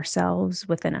ourselves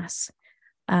within us.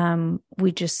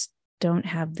 We just don't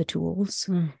have the tools.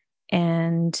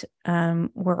 And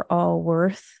we're all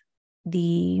worth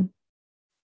the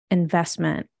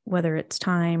investment, whether it's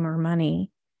time or money,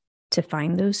 to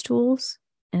find those tools.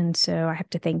 And so I have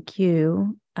to thank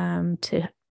you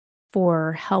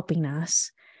for helping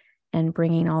us and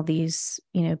bringing all these,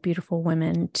 beautiful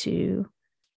women to,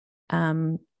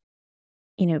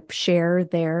 share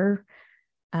their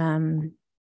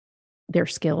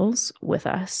skills with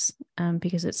us,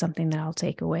 because it's something that I'll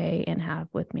take away and have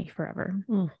with me forever.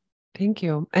 Thank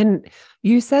you. And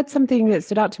you said something that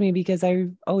stood out to me because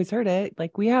I've always heard it,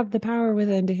 like we have the power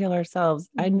within to heal ourselves.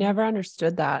 I never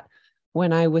understood that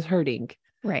when I was hurting.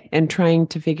 Right. And trying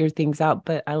to figure things out.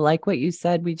 But I like what you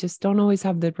said. We just don't always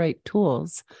have the right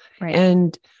tools. Right.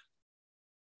 And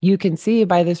you can see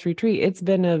by this retreat, it's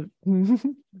been a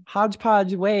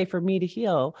hodgepodge way for me to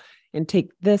heal and take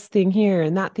this thing here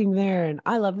and that thing there. And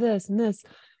I love this and this.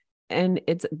 And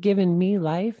it's given me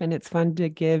life. And it's fun to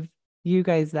give you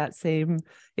guys that same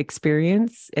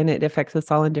experience. And it affects us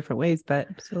all in different ways. But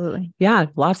absolutely. Yeah.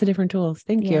 Lots of different tools.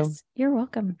 Thank you. You're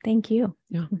welcome. Thank you.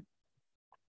 Yeah.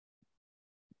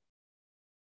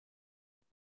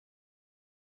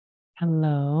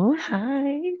 Hello.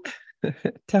 Hi.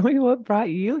 Tell me what brought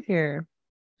you here.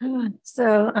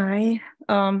 So I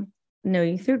know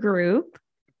you through group,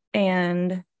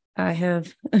 and I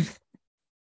have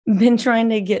been trying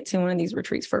to get to one of these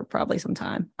retreats for probably some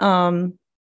time.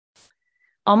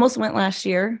 Almost went last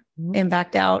year and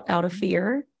backed out of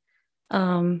fear.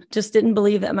 Just didn't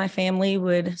believe that my family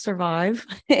would survive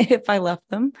if I left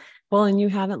them. Well, and you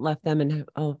haven't left them in years.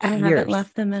 I haven't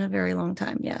left them in a very long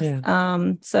time. Yes. Yeah.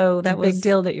 So that was a big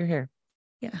deal that you're here.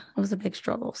 Yeah, it was a big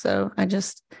struggle. So I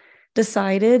just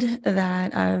decided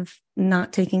that I've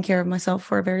not taken care of myself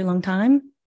for a very long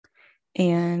time,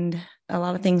 and a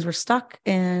lot of things were stuck,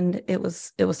 and it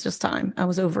was just time. I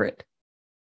was over it.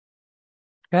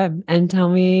 Good. And tell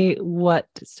me what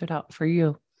stood out for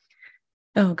you.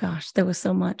 Oh gosh, there was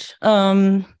so much.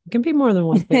 It can be more than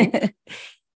one thing.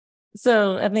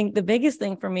 So I think the biggest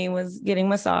thing for me was getting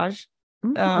massage,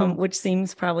 which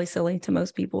seems probably silly to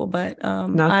most people, but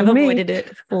I've avoided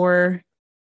it for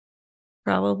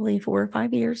probably 4 or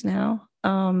 5 years now.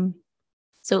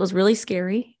 So it was really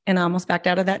scary, and I almost backed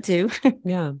out of that too.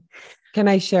 Yeah. Can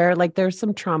I share? Like, there's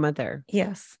some trauma there.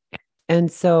 Yes. And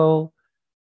so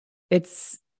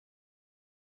it's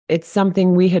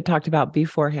something we had talked about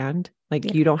beforehand.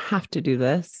 Like, you don't have to do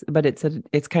this, but it's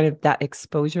kind of that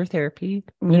exposure therapy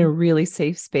in a really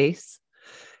safe space.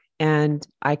 And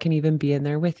I can even be in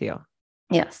there with you.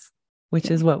 Yes. which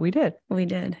is what we did. We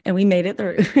did. And we made it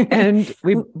through. And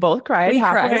we both cried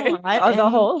halfway, cried a lot, the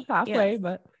whole halfway, yes.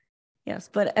 but yes.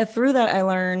 But through that, I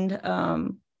learned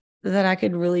that I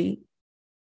could really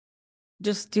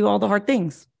just do all the hard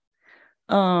things.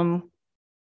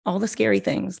 All the scary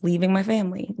things, leaving my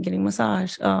family, getting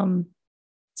massage.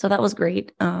 So that was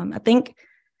great. I think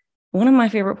one of my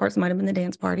favorite parts might've been the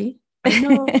dance party. I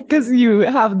know, because you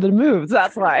have the moves.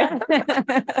 That's why.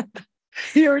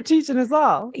 You were teaching us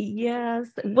all. Yes.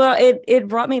 Well, it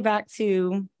brought me back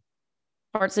to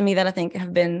parts of me that I think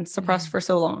have been suppressed for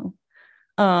so long.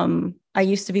 I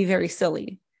used to be very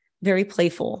silly, very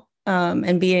playful,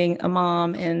 and being a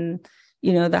mom and,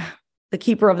 you know, the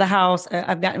keeper of the house,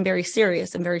 I've gotten very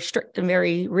serious and very strict and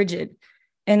very rigid.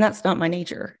 And that's not my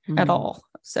nature at all.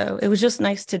 So it was just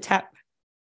nice to tap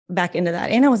back into that.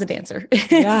 And I was a dancer.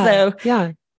 Yeah. So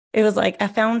yeah, it was like I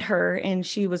found her and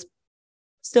she was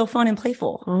still fun and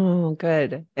playful. Oh,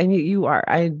 good. And you are.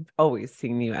 I've always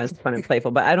seen you as fun and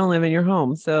playful, but I don't live in your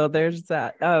home. So there's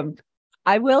that.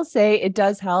 I will say it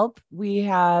does help. We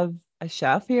have a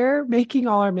chef here making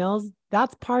all our meals.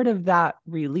 That's part of that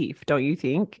relief, don't you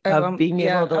think? Of being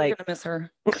able to I'm gonna miss her.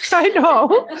 I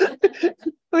know.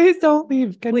 Please don't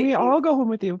leave. Can we all go home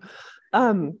with you?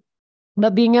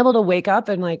 But being able to wake up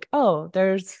and like, oh,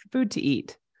 there's food to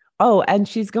eat. Oh, and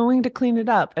she's going to clean it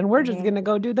up and we're just going to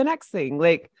go do the next thing.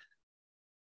 Like,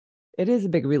 it is a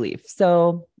big relief.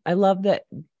 So I love that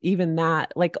even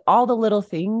that, like all the little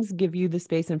things give you the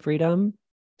space and freedom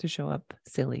to show up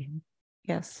silly.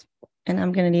 Yes. And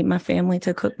I'm going to need my family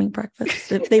to cook me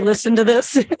breakfast if they listen to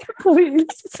this. Please.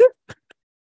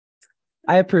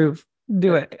 I approve.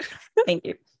 Do it. Thank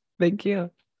you. Thank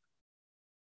you.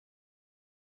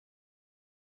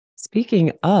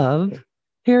 Speaking of,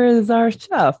 here is our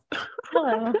chef.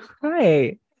 Hello.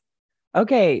 Hi.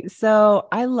 Okay. So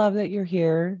I love that you're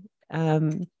here.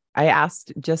 I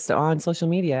asked just on social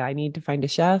media, I need to find a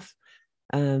chef.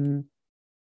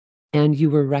 And you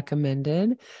were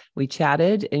recommended. We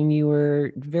chatted and you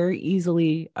were very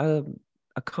easily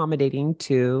accommodating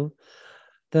to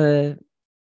the,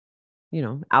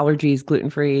 allergies,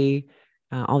 gluten-free,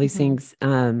 all these things,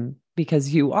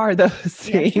 because you are those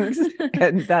things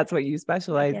and that's what you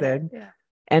specialize in. Yeah.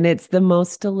 And it's the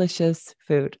most delicious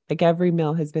food. Like every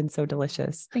meal has been so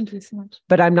delicious. Thank you so much.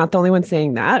 But I'm not the only one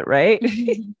saying that, right?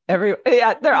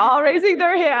 They're all raising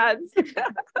their hands.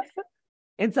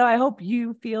 And so I hope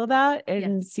you feel that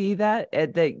and see that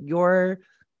your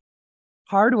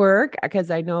hard work,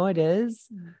 because I know it is,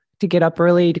 to get up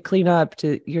early, to clean up,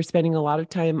 you're spending a lot of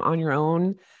time on your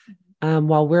own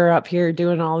while we're up here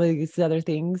doing all these other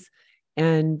things.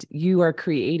 And you are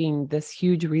creating this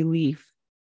huge relief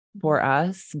for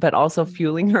us, but also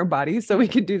fueling our bodies so we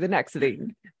can do the next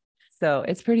thing. So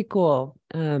it's pretty cool.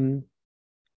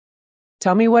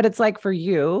 Tell me what it's like for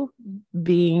you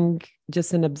being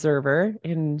just an observer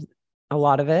in a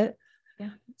lot of it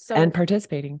and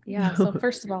participating. Yeah. So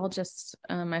first of all, just,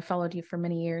 I followed you for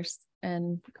many years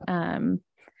and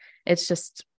it's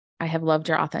just, I have loved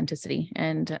your authenticity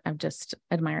and I've just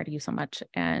admired you so much.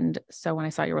 And so when I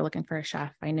saw you were looking for a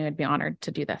chef, I knew I'd be honored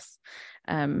to do this.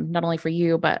 Not only for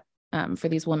you, but for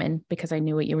these women, because I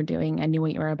knew what you were doing. I knew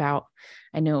what you were about.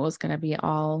 I knew it was going to be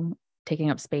all taking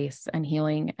up space and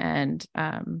healing. And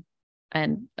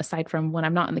aside from when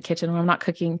I'm not in the kitchen, when I'm not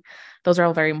cooking, those are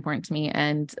all very important to me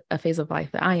and a phase of life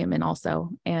that I am in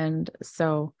also. And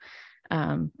so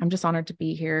I'm just honored to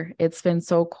be here. It's been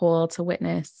so cool to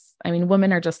witness. I mean,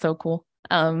 women are just so cool.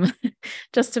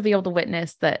 Just to be able to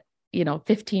witness that,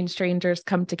 15 strangers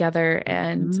come together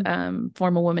and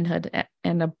form a womanhood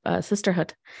and a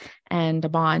sisterhood and a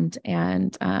bond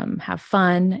and have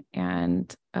fun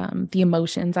and the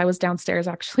emotions. I was downstairs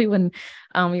actually when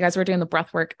you guys were doing the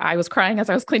breath work. I was crying as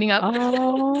I was cleaning up.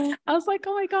 Oh. I was like,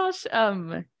 oh my gosh.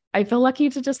 I feel lucky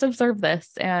to just observe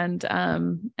this. And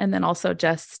then also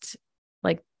just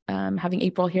like having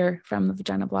April here from the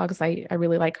Vagina Blogs. I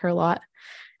really like her a lot.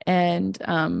 And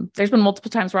there's been multiple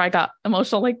times where I got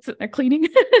emotional, like sitting there cleaning,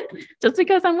 just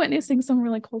because I'm witnessing some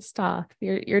really cool stuff.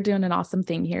 You're doing an awesome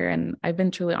thing here, and I've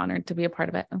been truly honored to be a part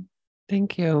of it.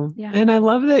 Thank you. Yeah. And I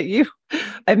love that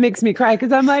it makes me cry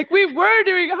because I'm like, we were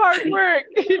doing hard work.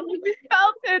 We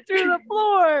felt it through the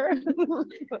floor.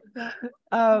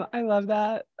 I love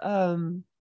that.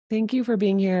 Thank you for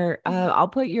being here. I'll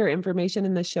put your information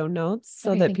in the show notes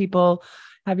so that people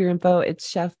have your info. It's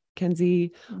Chef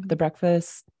Kenzie, the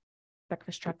Breakfast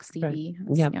Truck CV.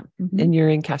 Yep. Yeah. And you're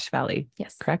in Cache Valley.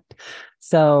 Yes. Correct.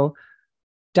 So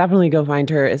definitely go find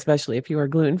her, especially if you are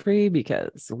gluten-free,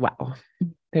 because wow.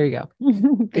 There you go.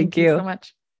 Thank you so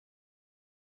much.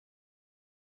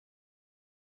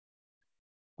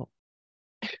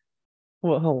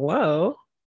 Well, hello.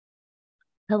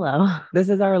 Hello. This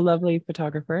is our lovely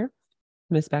photographer,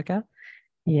 Miss Becca.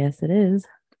 Yes, it is.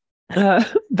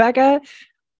 Becca,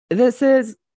 this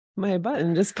is my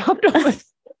button just popped open.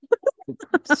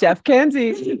 Chef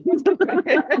Kenzie.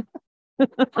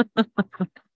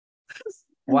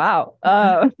 Wow.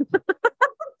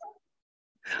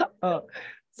 Oh,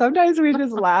 sometimes we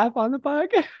just laugh on the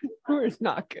podcast. We're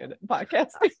not good at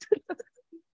podcasting.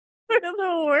 We're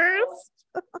the worst.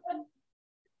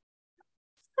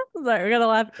 Sorry, we gotta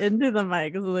laugh into the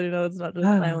mic so they know it's not just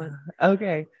silent.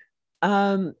 Okay.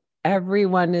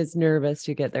 Everyone is nervous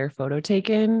to get their photo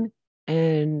taken.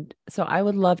 And so I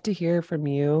would love to hear from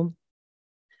you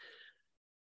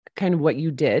kind of what you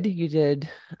did. You did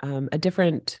a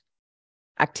different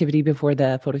activity before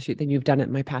the photo shoot than you've done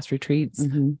at my past retreats.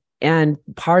 Mm-hmm. And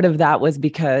part of that was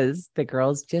because the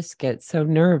girls just get so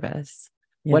nervous.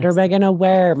 Yes. What am I going to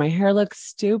wear? My hair looks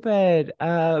stupid.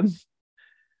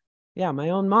 Yeah, my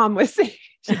own mom was saying,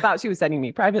 she thought she was sending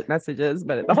me private messages,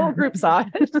 but the whole group saw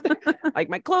it. Like,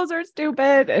 my clothes are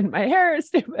stupid and my hair is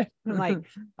stupid. I'm like,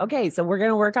 okay, so we're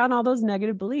going to work on all those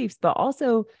negative beliefs, but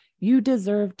also you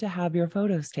deserve to have your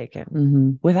photos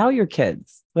taken without your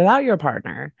kids, without your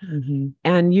partner.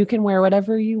 And you can wear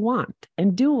whatever you want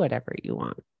and do whatever you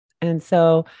want. And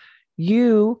so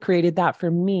you created that for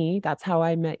me. That's how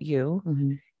I met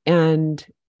you. And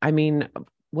I mean,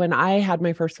 when I had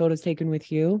my first photos taken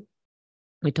with you,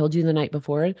 I told you the night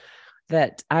before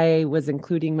that I was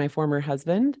including my former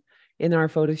husband in our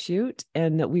photo shoot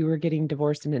and that we were getting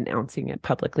divorced and announcing it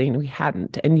publicly, and we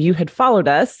hadn't. And you had followed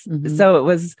us. So it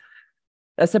was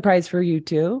a surprise for you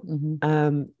too.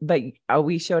 But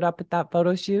we showed up at that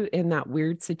photo shoot in that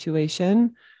weird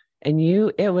situation, and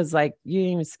it was like, you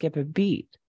didn't even skip a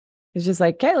beat. It's just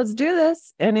like, okay, let's do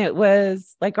this. And it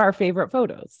was like our favorite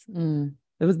photos.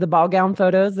 It was the ball gown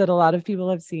photos that a lot of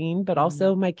people have seen, but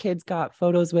also my kids got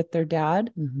photos with their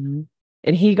dad, and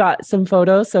he got some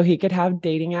photos so he could have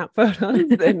dating app photos.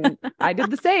 And I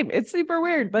did the same. It's super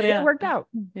weird, but it worked out.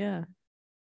 Yeah.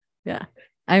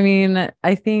 I mean,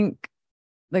 I think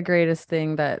the greatest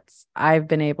thing that I've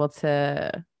been able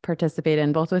to participate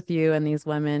in, both with you and these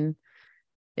women,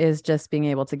 is just being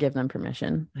able to give them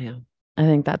permission. Yeah. I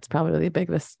think that's probably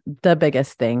the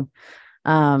biggest thing.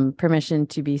 Permission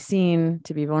to be seen,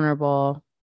 to be vulnerable,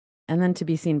 and then to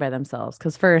be seen by themselves.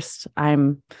 Because first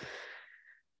I'm,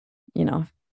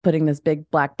 putting this big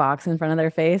black box in front of their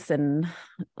face, and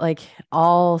like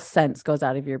all sense goes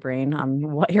out of your brain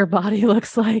on what your body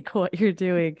looks like, what you're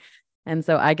doing. And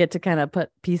so I get to kind of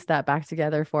piece that back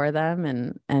together for them.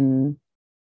 And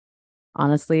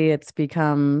honestly, it's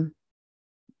become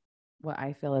what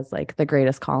I feel is like the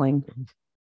greatest calling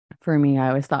for me. I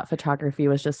always thought photography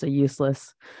was just a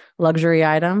useless luxury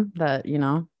item that,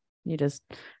 you just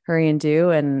hurry and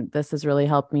do. And this has really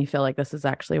helped me feel like this is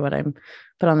actually what I'm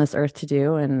put on this earth to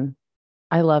do. And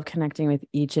I love connecting with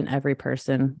each and every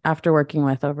person. After working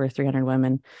with over 300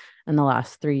 women in the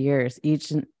last 3 years, each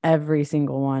and every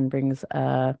single one brings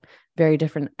a very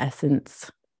different essence.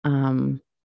 And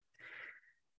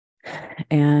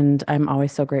I'm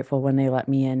always so grateful when they let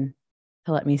me in,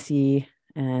 to let me see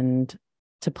and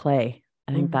to play.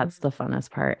 I think that's the funnest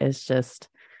part, is just,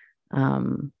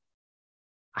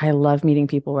 I love meeting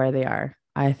people where they are.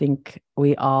 I think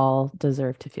we all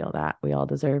deserve to feel that. We all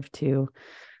deserve to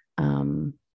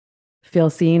feel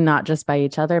seen, not just by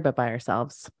each other, but by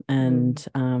ourselves. And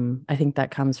I think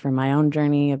that comes from my own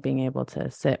journey of being able to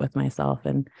sit with myself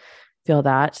and feel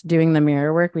that. Doing the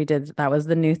mirror work we did, that was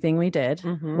the new thing we did,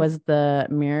 was the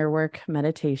mirror work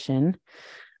meditation.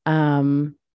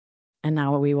 And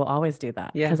now we will always do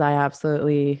that, because I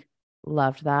absolutely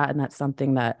loved that. And that's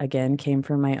something that, again, came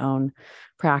from my own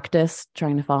practice,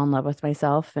 trying to fall in love with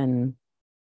myself and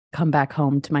come back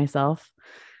home to myself.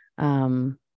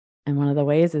 And one of the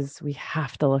ways is we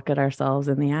have to look at ourselves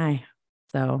in the eye.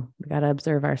 So we got to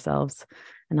observe ourselves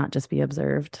and not just be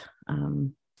observed.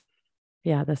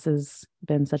 This has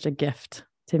been such a gift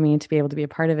to me to be able to be a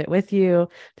part of it with you,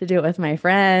 to do it with my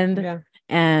friend,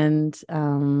 and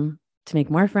to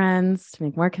make more friends, to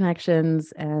make more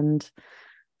connections, and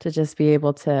to just be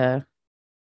able to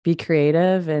be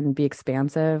creative and be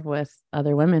expansive with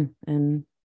other women. And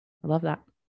I love that.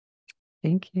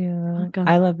 Thank you.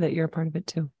 I love that you're a part of it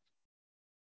too.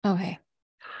 Oh, hey.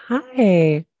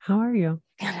 Hi. How are you?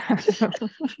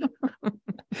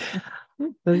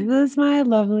 This is my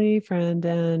lovely friend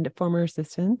and former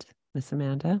assistant, Miss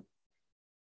Amanda,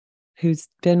 who's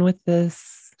been with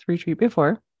this retreat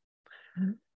before.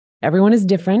 Everyone is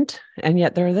different, and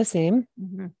yet they're the same.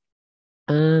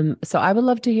 So I would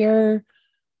love to hear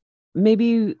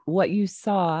maybe what you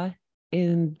saw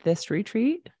in this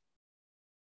retreat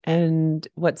and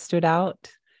what stood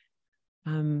out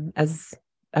as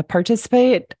a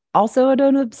participant, also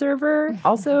an observer,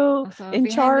 also in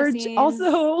charge,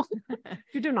 also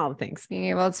you're doing all the things. Being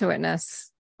able to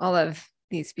witness all of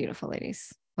these beautiful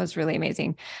ladies was really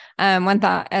amazing. One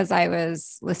thought as I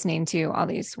was listening to all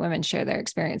these women share their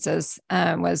experiences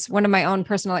was one of my own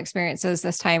personal experiences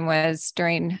this time was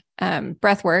during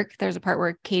breath work. There's a part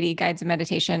where Katie guides a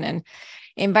meditation and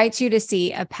invites you to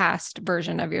see a past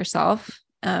version of yourself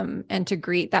and to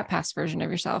greet that past version of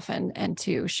yourself and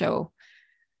to show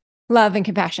love and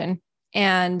compassion.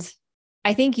 And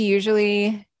I think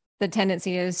usually the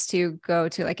tendency is to go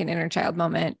to like an inner child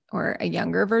moment or a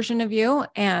younger version of you.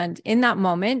 And in that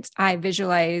moment, I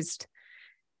visualized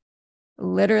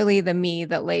literally the me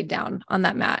that laid down on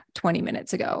that mat 20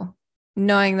 minutes ago,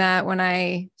 knowing that when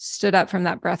I stood up from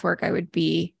that breath work, I would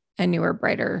be a newer,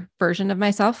 brighter version of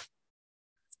myself.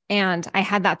 And I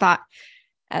had that thought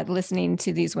at listening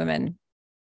to these women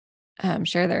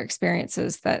share their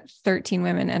experiences that 13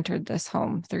 women entered this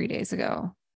home 3 days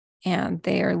ago. And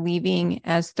they are leaving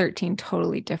as 13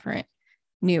 totally different,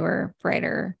 newer,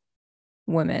 brighter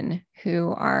women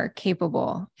who are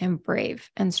capable and brave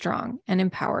and strong and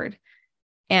empowered.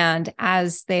 And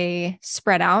as they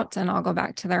spread out and all go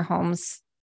back to their homes,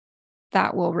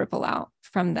 that will ripple out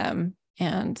from them.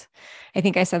 And I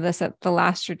think I said this at the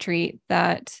last retreat,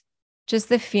 that just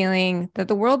the feeling that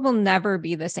the world will never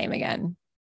be the same again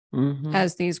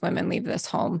as these women leave this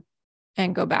home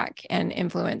and go back and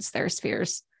influence their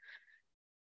spheres.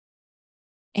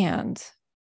 And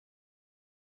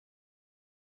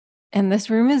this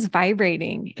room is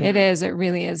vibrating. It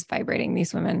really is vibrating.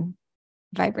 These women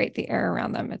vibrate the air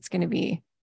around them. It's going to be.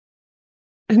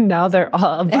 And now they're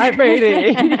all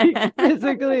vibrating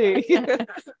physically.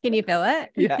 Can you feel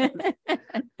it? Yeah.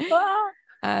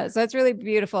 So it's really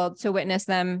beautiful to witness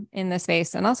them in this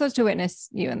space and also to witness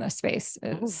you in this space.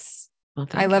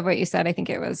 I love what you said. I think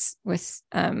it was with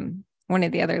one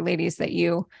of the other ladies that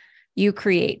you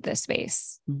create this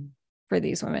space for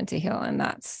these women to heal. And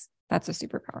that's a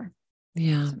superpower.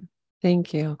 Yeah.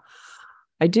 Thank you.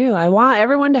 I do. I want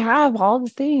everyone to have all the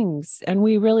things. And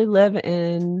we really live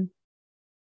in,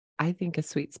 I think, a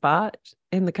sweet spot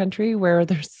in the country where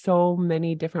there's so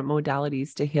many different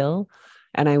modalities to heal.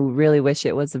 And I really wish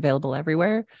it was available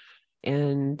everywhere.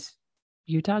 And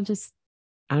Utah just,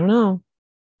 I don't know.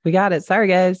 We got it. Sorry,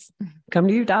 guys. Come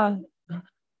to Utah.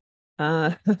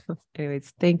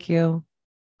 Anyways, thank you. Of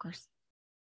course.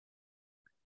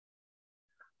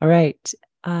 All right.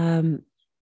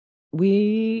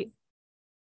 We're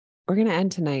going to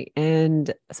end tonight.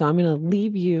 And so I'm going to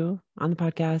leave you on the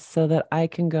podcast so that I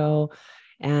can go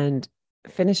and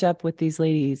finish up with these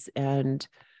ladies and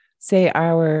say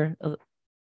our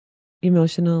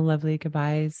emotional, lovely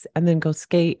goodbyes, and then go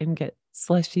skate and get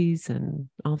slushies and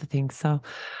all the things. So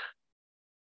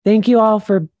thank you all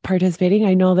for participating.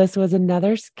 I know this was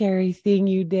another scary thing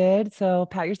you did, so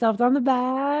pat yourselves on the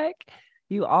back.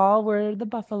 You all were the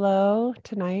buffalo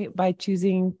tonight by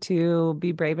choosing to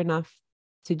be brave enough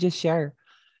to just share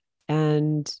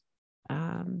and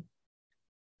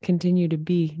continue to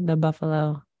be the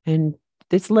buffalo. And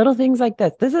it's little things like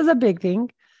this. This is a big thing,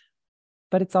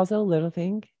 but it's also a little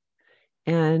thing.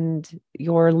 And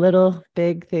your little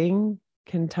big thing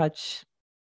can touch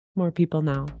more people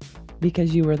now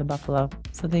because you were the buffalo.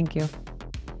 So thank you.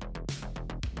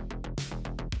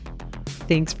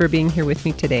 Thanks for being here with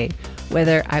me today,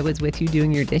 whether I was with you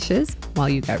doing your dishes while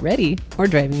you got ready or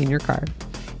driving in your car.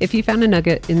 If you found a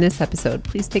nugget in this episode,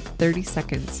 please take 30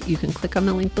 seconds. You can click on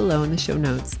the link below in the show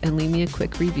notes and leave me a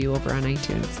quick review over on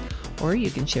iTunes, or you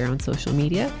can share on social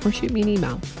media or shoot me an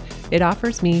email. It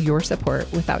offers me your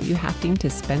support without you having to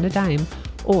spend a dime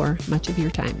or much of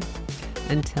your time.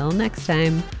 Until next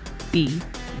time, be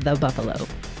the buffalo.